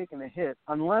good for taking a hit,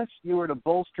 unless you were to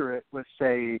bolster it with,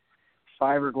 say,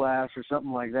 fiberglass or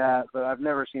something like that. But I've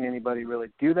never seen anybody really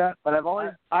do that. But I've always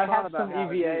thought about how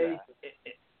to do that.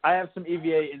 I have some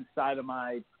EVA inside of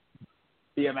my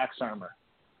BMX armor.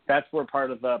 That's where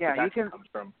part of the protection comes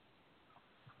from.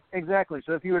 Exactly.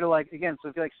 So if you were to if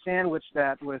you sandwich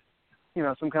that with,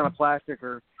 some kind of plastic,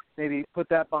 or maybe put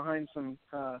that behind some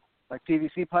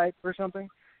PVC pipe or something.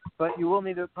 But you will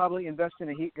need to probably invest in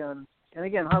a heat gun. And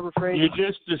again, Harbor Freight. You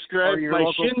just described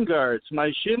my shin guards.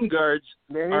 My shin guards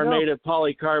are made of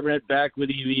polycarbonate backed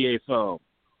with EVA foam.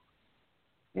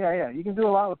 Yeah. You can do a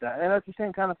lot with that. And that's the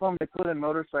same kind of foam they put in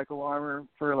motorcycle armor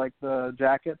for the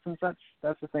jackets and such.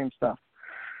 That's the same stuff.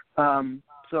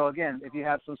 So again, if you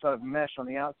have some sort of mesh on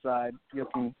the outside, you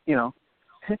can,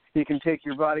 you can take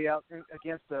your body out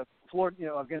against the floor,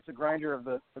 against the grinder of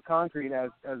the concrete, as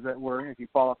it were. If you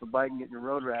fall off the bike and get your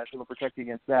road rash, it'll protect you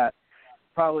against that.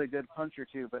 Probably a good punch or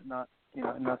two, but not,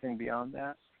 nothing beyond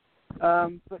that.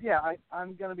 But yeah,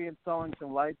 I'm going to be installing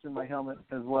some lights in my helmet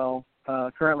as well.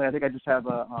 Currently, I think I just have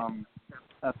a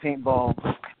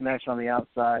paintball mesh on the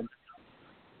outside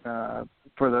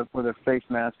for where the face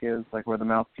mask is, like where the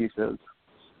mouthpiece is.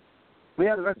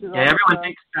 Yeah, the rest is everyone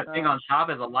thinks that thing on top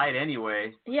is a light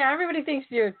anyway. Yeah, everybody thinks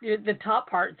you're the top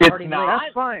part's It's already not. lit.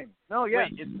 That's fine. No, yes,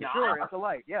 Wait, it's not? sure, it's a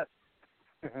light, yes.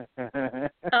 Oh,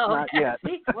 Not yet.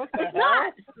 See, What the it's hell?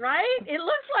 not, right? It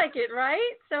looks like it,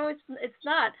 right? So it's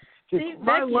not. See,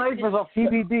 My Becky, life is a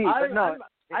TBD, but no.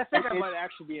 I think I might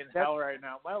actually be in hell right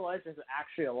now. My life is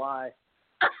actually a lie.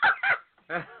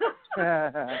 I've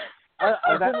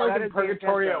been like in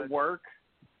purgatory at work,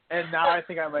 and now I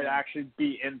think I might actually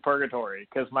be in purgatory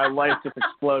because my life just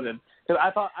exploded. Because I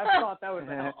thought that was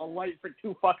a light for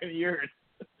 2 fucking years.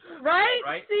 Right?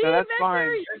 Right? See, No, that's Victor, fine.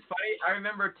 It's funny. I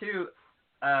remember too.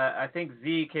 I think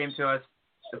Z came to us.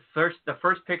 The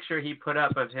first picture he put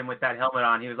up of him with that helmet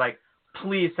on, he was like,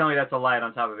 "Please tell me that's a light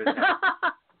on top of his head."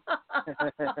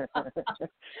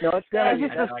 No, it's gotta I be.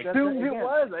 just assumed it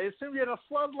was. I assumed you had a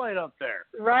floodlight up there.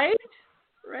 Right?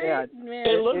 Right? Yeah, Man.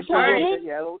 It looks like it.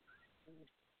 Yeah,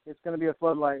 it's going to be a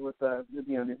floodlight with the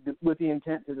with the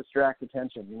intent to distract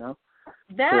attention.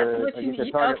 That's what like you.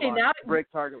 said, target Okay, lock, now break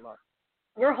target lock.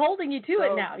 we're holding you to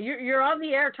it now. You're on the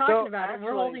air talking about it.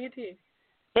 We're holding it to you.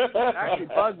 Actually,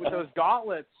 Bug, with those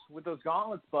gauntlets,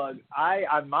 Bug,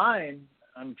 on mine,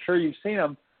 I'm sure you've seen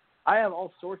them. I have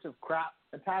all sorts of crap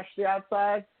attached to the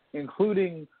outside,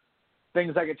 including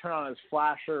things I could turn on as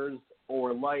flashers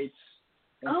or lights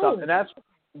and stuff. And that's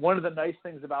one of the nice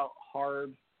things about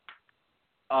hard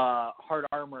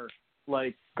armor,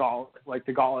 like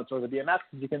the gauntlets or the BMS.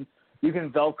 You can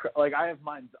Velcro. Like I have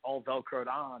mine all Velcroed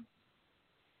on.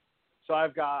 So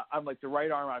I'm like the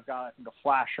right arm. I've got I think a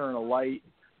flasher and a light,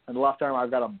 and the left arm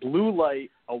I've got a blue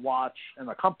light, a watch, and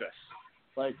a compass.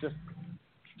 Like just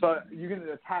so you can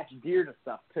attach gear to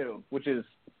stuff too, which is.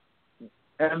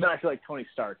 And then I feel like Tony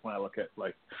Stark when I look at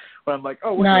when I'm like,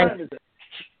 oh, what time is it?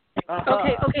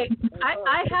 Okay.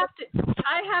 I have to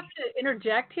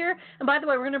interject here. And by the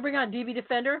way, we're going to bring on DB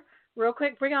Defender real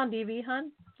quick. Bring on DB,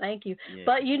 hun. Thank you. Yeah.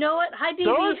 But you know what? Hi,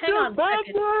 DB. Hang on a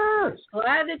second.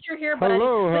 Glad that you're here, buddy.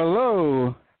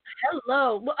 Hello.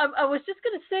 Well, I was just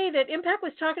going to say that Impact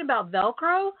was talking about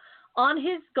Velcro on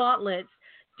his gauntlets.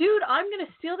 Dude, I'm going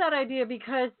to steal that idea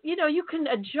because, you can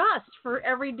adjust for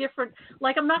every different,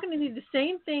 I'm not going to need the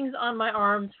same things on my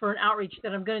arms for an outreach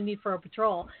that I'm going to need for a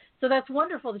patrol. So that's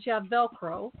wonderful that you have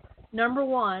Velcro, number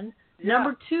one. Yeah.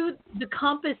 Number two, the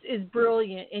compass is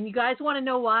brilliant. And you guys want to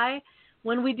know why?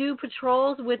 When we do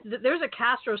patrols there's a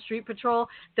Castro Street Patrol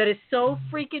that is so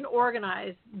freaking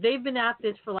organized. They've been at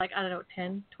this for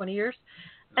 10, 20 years.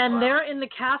 And they're in the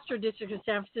Castro district of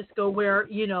San Francisco where,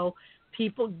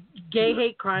 gay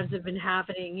hate crimes have been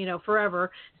happening,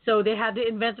 forever. So they had to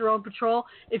invent their own patrol.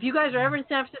 If you guys are ever in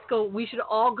San Francisco, we should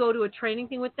all go to a training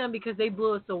thing with them because they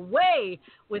blew us away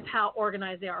with how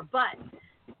organized they are. But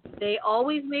they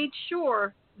always made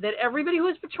sure that everybody who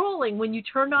was patrolling, when you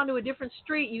turned onto a different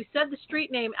street, you said the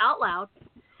street name out loud,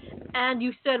 and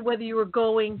you said whether you were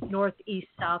going north, east,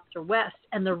 south, or west.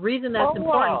 And the reason that's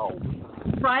important,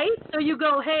 right? So you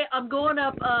go, hey, I'm going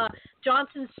up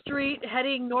Johnson Street,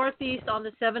 heading northeast on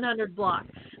the 700 block.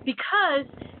 Because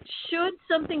should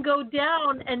something go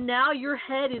down and now your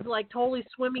head is totally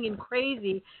swimming and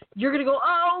crazy, you're going to go,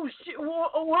 oh, shit,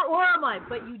 where am I?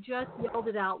 But you just yelled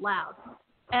it out loud.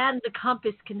 And the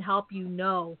compass can help you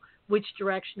know which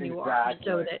direction you are,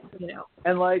 so that,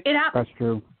 And it happens. That's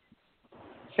true.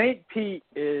 St. Pete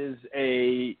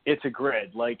it's a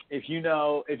grid. If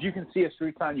you can see a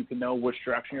street sign, you can know which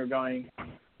direction you're going.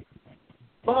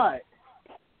 But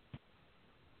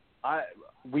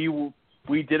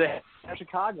we did a in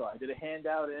Chicago. I did a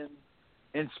handout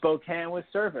in Spokane with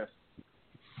service,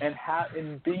 and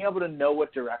being able to know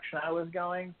what direction I was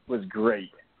going was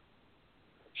great.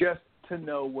 Just to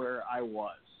know where I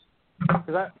was,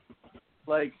 because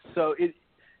so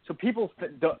people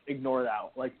don't ignore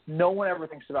that. No one ever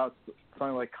thinks about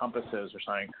something like compasses or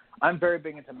something. I'm very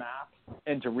big into maps,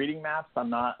 into reading maps. I'm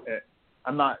not.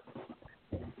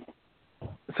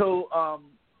 So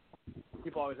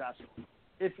people always ask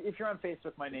if you're on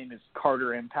Facebook. My name is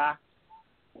Carter Impact.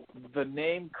 The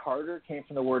name Carter came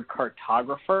from the word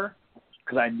cartographer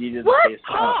because I needed a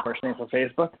first name for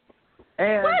Facebook.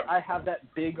 And I have that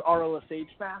big RLSH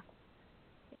map.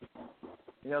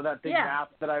 That big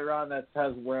map that I run that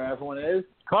says where everyone is.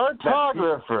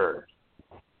 Cartographer.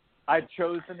 I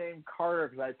chose the name Carter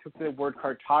because I took the word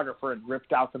cartographer and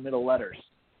ripped out the middle letters.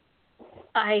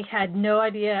 I had no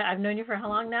idea. I've known you for how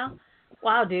long now?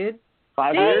 Wow, dude.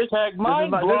 5 years? This is my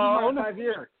 5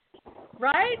 years.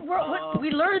 Right?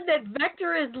 We learned that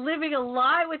Vector is living a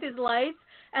lie with his lights,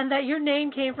 and that your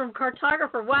name came from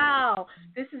cartographer. Wow,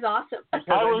 this is awesome. I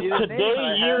was today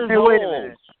years Hey, old. wait a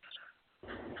minute.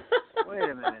 Wait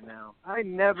a minute now. I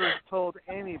never told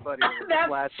anybody it was a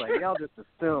flashlight. Y'all just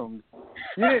assumed.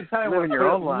 You didn't tell me Living your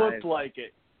own life. Looked like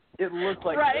it. It looked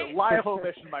like Right. it. Lie of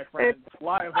omission, my friend.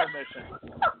 Lie of omission.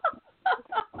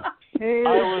 I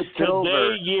was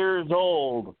today years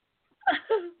old.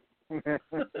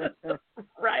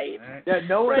 Right. Yeah,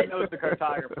 no one knows the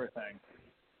cartographer thing.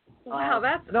 Wow,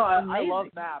 that's no. I amazing. love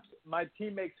maps. My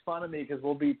team makes fun of me because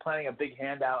we'll be planning a big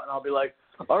handout, and I'll be like,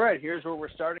 "All right, here's where we're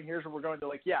starting. Here's where we're going." They're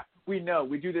like, "Yeah, we know.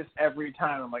 We do this every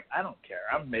time." I'm like, "I don't care.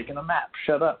 I'm making a map.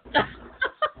 Shut up."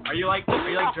 Are you like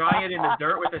drawing it in the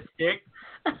dirt with a stick?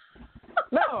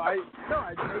 No, I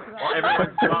make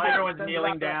it While everyone's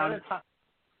kneeling down.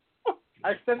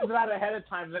 I send it out ahead of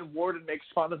time, and then Warden makes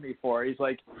fun of me for it. He's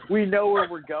like, "We know where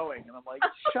we're going," and I'm like,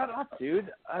 "Shut up,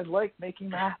 dude. I like making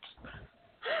maps."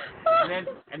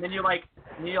 And then you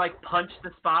punch the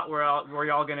spot where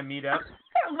you're all gonna meet up.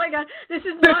 Oh my God, this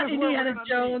is not Indiana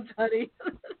Jones, honey.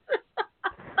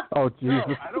 Oh Jesus!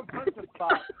 No, I don't punch the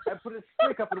spot. I put a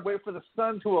stick up and wait for the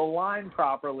sun to align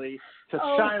properly to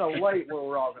shine a light where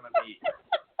we're all gonna meet.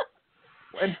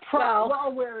 And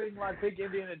while wearing my big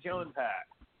Indiana Jones hat.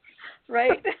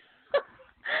 Right.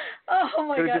 Oh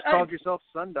my God! You could have just called yourself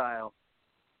Sundial.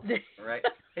 Right.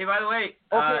 Hey, by the way.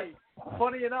 Okay.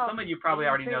 Funny enough, some of you probably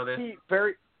already know this.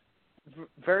 Very,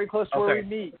 very close to where we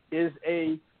meet is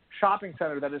a shopping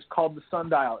center that is called the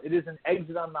Sundial. It is an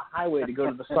exit on the highway to go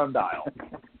to the Sundial.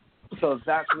 So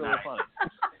that's really funny.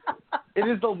 It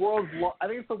is I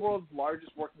think it's the world's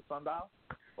largest working sundial,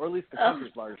 or at least the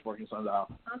country's largest working sundial.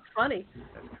 That's funny.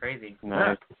 That's crazy.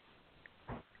 Nice.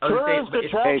 By the way,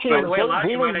 a lot of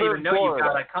you might not even know you've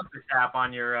got a compass app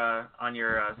on your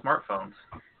smartphones.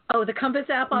 Oh, the compass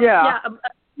app on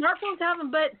smartphones have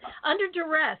them, but under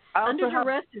duress. Under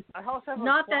duress is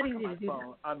not that easy to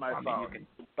do. On my phone.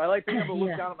 But I like being able to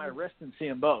look down at my wrist and see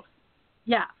them both.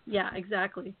 Yeah,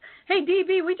 exactly. Hey,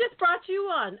 DB, we just brought you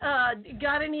on.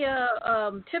 Got any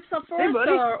tips up for us,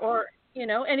 or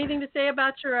anything to say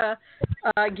about your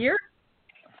gear?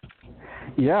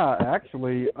 Yeah,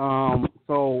 actually.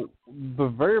 So the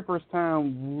very first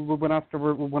time when I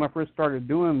first started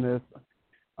doing this,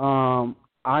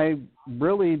 I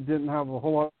really didn't have a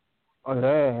whole lot.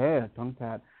 Tongue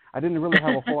pad. I didn't really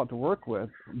have a whole lot to work with,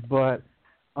 but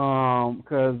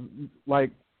because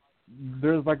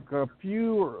there's a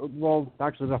few. Well,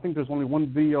 actually, I think there's only one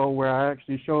video where I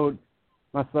actually showed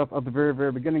my stuff at the very,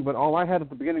 very beginning. But all I had at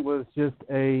the beginning was just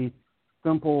a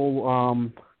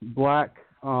simple black.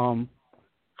 I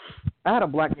had a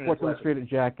black Sports Illustrated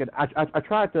jacket. I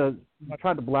tried to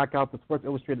black out the Sports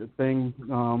Illustrated thing.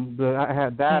 I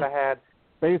had that. I had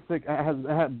basic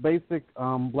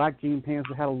black jean pants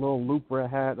that had a little loop where I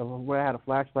had a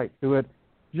flashlight to it.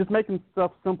 Just making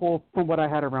stuff simple from what I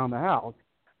had around the house.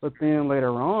 But then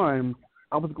later on,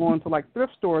 I was going to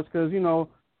thrift stores because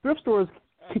thrift stores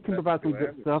can provide some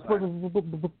good stuff.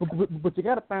 But you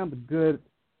got to find the good,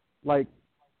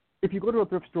 if you go to a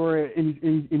thrift store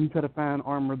and you try to find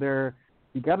armor there,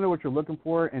 you got to know what you're looking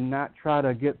for and not try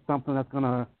to get something that's going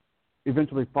to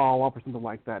eventually fall off or something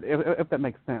like that, if that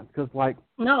makes sense. Because,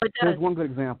 no, it does. Here's one good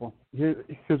example.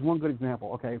 Here's one good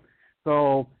example, okay?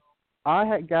 So I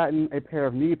had gotten a pair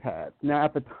of knee pads. Now,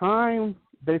 at the time,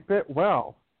 they fit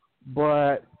well.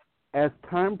 But as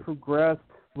time progressed,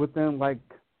 within, I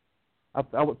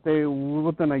would say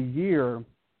within a year,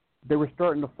 they were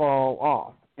starting to fall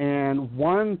off. And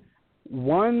one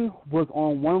was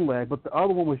on one leg, but the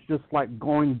other one was just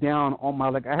going down on my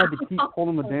leg. I had to keep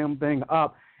pulling the damn thing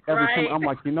up every time. I'm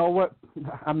like, you know what?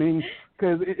 I mean,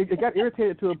 because it got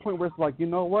irritated to a point where it's you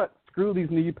know what? Screw these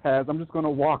knee pads. I'm just going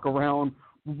to walk around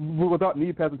without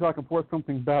knee pads until I can afford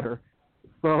something better.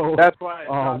 So that's why I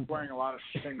stopped wearing a lot of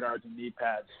shin guards and knee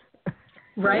pads.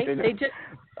 Right? They just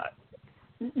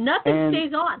nothing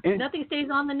stays on. Nothing stays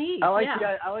on the knees. I like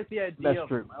the idea. That's of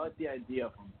true. Them. I like the idea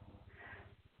of them.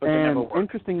 And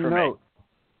interesting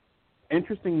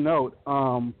note.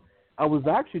 I was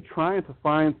actually trying to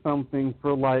find something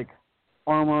for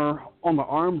armor on the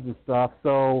arms and stuff.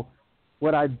 So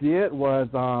what I did was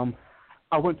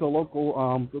I went to a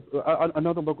local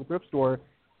another local thrift store,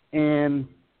 and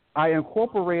I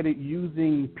incorporated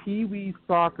using Pee Wee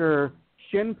soccer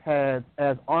shin pads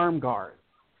as arm guards.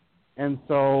 And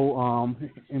so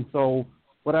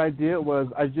what I did was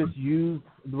I just used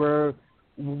where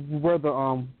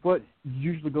the foot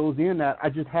usually goes in at. I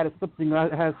just had it slipping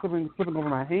over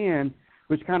my hand,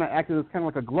 which kind of acted as kind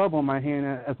of like a glove on my hand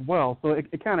as well. So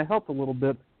it kind of helped a little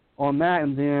bit on that.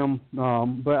 And then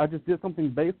but I just did something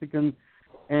basic, and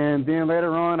then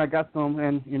later on I got some,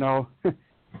 and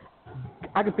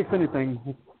I can fix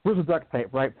anything with duct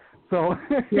tape, right? So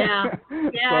yeah,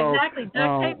 exactly.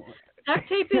 Duct Duct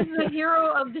tape is the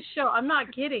hero of the show. I'm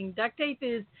not kidding. Duct tape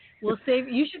will save.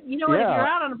 You should. You know what? If you're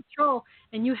out on a patrol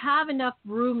and you have enough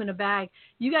room in a bag,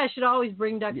 you guys should always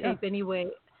bring duct tape anyway.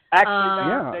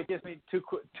 Actually, that gives me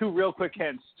two real quick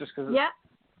hints, just because. Yeah.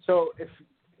 So if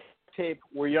tape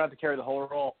where you don't have to carry the whole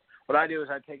roll, what I do is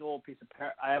I take a little piece of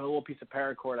I have a little piece of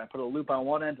paracord. I put a loop on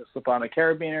one end to slip on a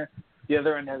carabiner. The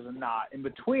other end has a knot. In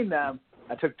between them,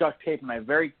 I took duct tape and I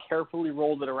very carefully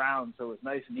rolled it around so it was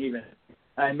nice and even.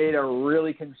 And I made a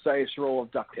really concise roll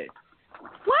of duct tape.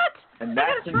 What? And that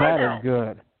is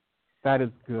good. That is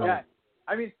good. Yeah.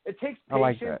 I mean, it takes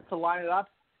patience to line it up,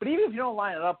 but even if you don't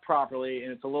line it up properly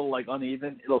and it's a little like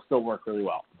uneven, it'll still work really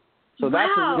well. So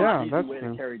that's a really easy way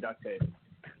to carry duct tape.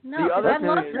 No, the other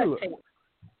love thing duct tape.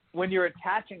 When you're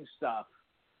attaching stuff,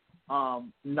 so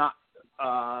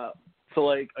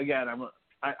like again,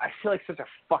 I feel like such a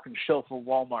fucking shill for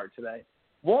Walmart today.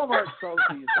 Walmart sells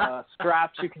these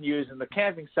straps you can use in the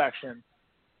camping section,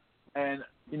 and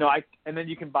and then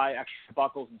you can buy extra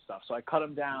buckles and stuff. So I cut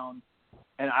them down,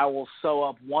 and I will sew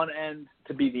up one end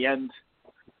to be the end.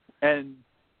 And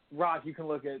Rock, you can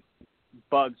look at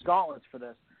Bug's gauntlets for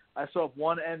this. I sew up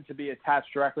one end to be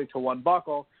attached directly to one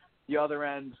buckle. The other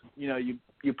end,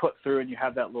 you put through, and you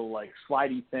have that little like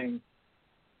slidey thing.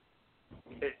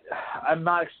 I'm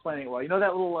not explaining it well. You know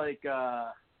that little like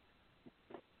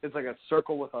it's like a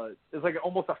circle with it's like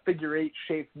almost a figure 8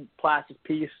 shaped plastic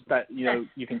piece that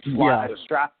you can slide a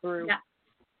strap through.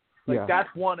 Yeah. That's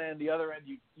one end. The other end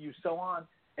you sew on,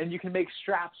 and you can make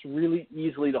straps really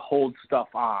easily to hold stuff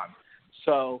on.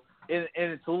 So and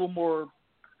it's a little more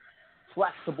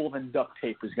flexible than duct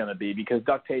tape is going to be, because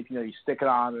duct tape, you stick it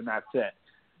on and that's it.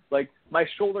 Like my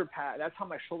shoulder pad, that's how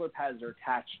my shoulder pads are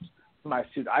attached to my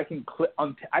suit. I can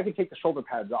take the shoulder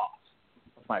pads off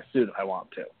of my suit if I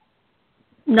want to.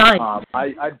 Nice.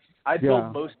 I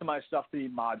build most of my stuff to be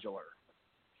modular,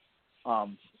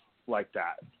 like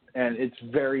that, and it's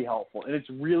very helpful. And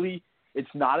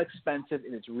it's not expensive,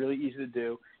 and it's really easy to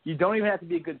do. You don't even have to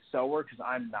be a good sewer, because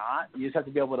I'm not. You just have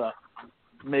to be able to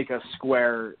make a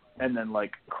square and then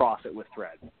like cross it with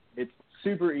thread. It's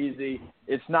super easy.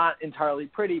 It's not entirely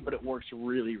pretty, but it works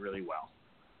really, really well.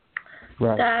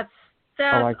 Right. That's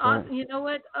I like that. You know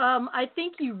what? I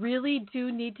think you really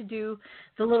do need to do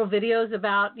the little videos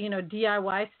about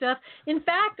DIY stuff. In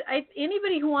fact,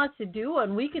 anybody who wants to do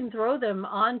one, we can throw them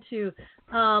onto.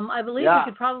 I believe we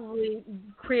could probably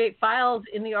create files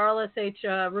in the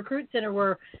RLSH Recruit Center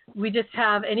where we just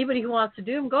have anybody who wants to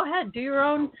do them. Go ahead, do your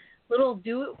own little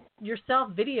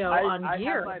do-it-yourself video on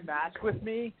gear. I have my mask with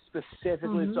me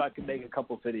specifically so I can make a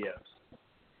couple videos.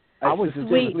 I was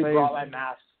specifically brought my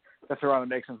mask to throw on and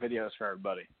make some videos for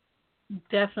everybody.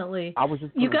 Definitely. I was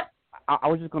just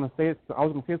going to say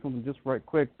something just right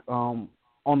quick. On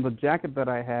the jacket that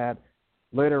I had,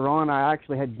 later on I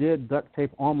actually did duct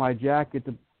tape on my jacket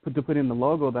to put in the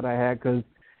logo that I had,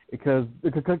 because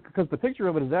the picture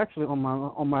of it is actually on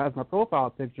my profile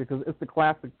picture, because it's the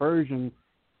classic version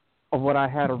of what I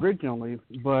had originally,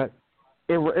 but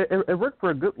it worked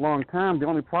for a good long time. The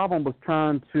only problem was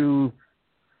trying to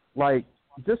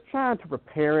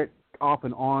repair it off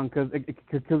and on, because it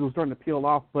was starting to peel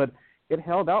off. But it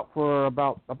held out for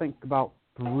about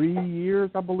 3 years,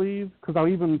 I believe, because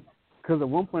at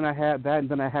one point I had that, and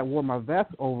then I wore my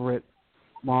vest over it.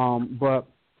 But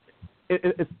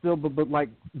it's still, but like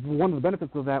one of the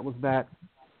benefits of that was that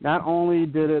not only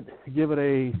did it give it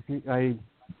a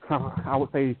I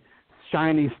would say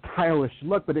shiny, stylish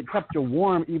look, but it kept you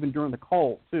warm even during the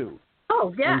cold too.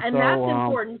 Oh yeah, and that's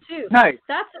important too. Nice.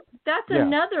 That's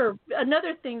another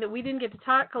thing that we didn't get to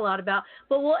talk a lot about,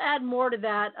 but we'll add more to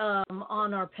that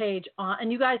on our page.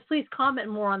 And you guys, please comment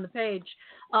more on the page,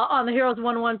 on the Heroes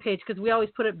 101 page, because we always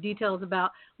put up details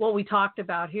about what we talked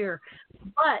about here.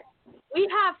 But we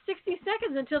have 60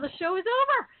 seconds until the show is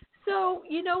over. So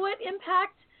you know what,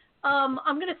 Impact.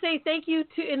 I'm going to say thank you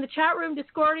in the chat room,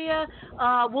 Discordia,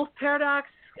 Wolf Paradox,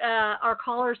 our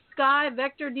callers, Sky,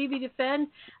 Vector, DB Defend,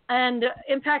 and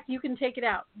Impact. You can take it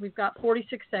out. We've got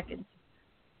 46 seconds.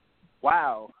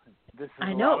 Wow, this is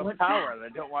a lot of power.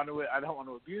 Fast. I don't want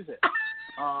to abuse it.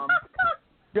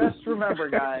 Just remember,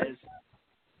 guys,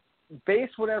 base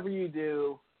whatever you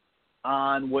do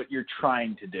on what you're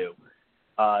trying to do.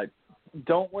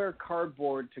 Don't wear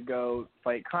cardboard to go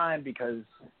fight crime, because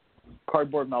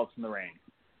cardboard melts in the rain.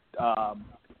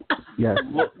 Yes.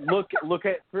 Look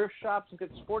at thrift shops, look at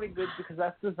sporting goods, because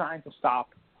that's designed to stop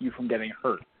you from getting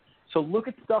hurt. So look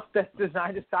at stuff that's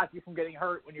designed to stop you from getting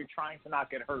hurt when you're trying to not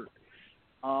get hurt.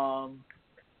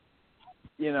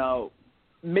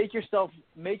 Make your stuff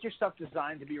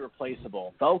designed to be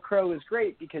replaceable. Velcro is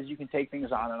great because you can take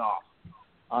things on and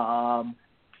off.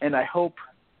 And I hope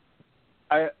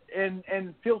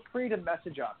And feel free to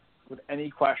message us with any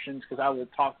questions, because I will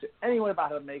talk to anyone about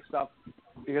how to make stuff,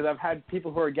 because I've had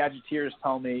people who are gadgeteers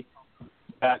tell me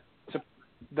that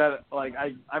like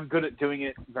I'm good at doing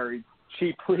it very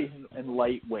cheaply and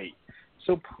lightweight.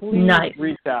 So please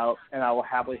reach out, and I will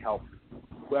happily help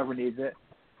whoever needs it.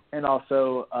 And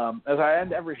also, as I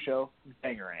end every show,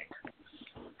 bangarang.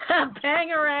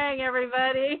 Bangarang,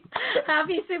 everybody.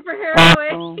 Happy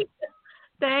Superhero Week.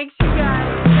 Thanks, you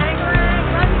guys. Bangarang.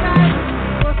 Love you guys.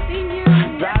 We'll see you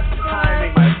next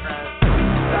timing, my friend.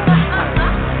 That's timing.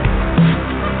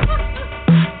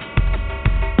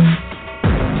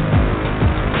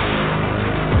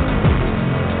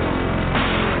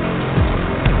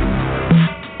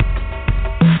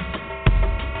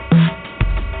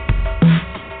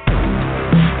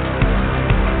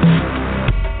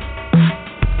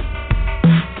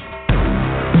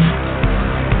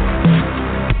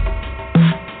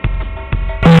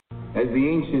 As the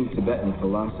ancient Tibetan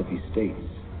philosophy states,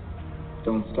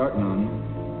 don't start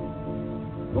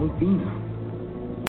none, won't be none.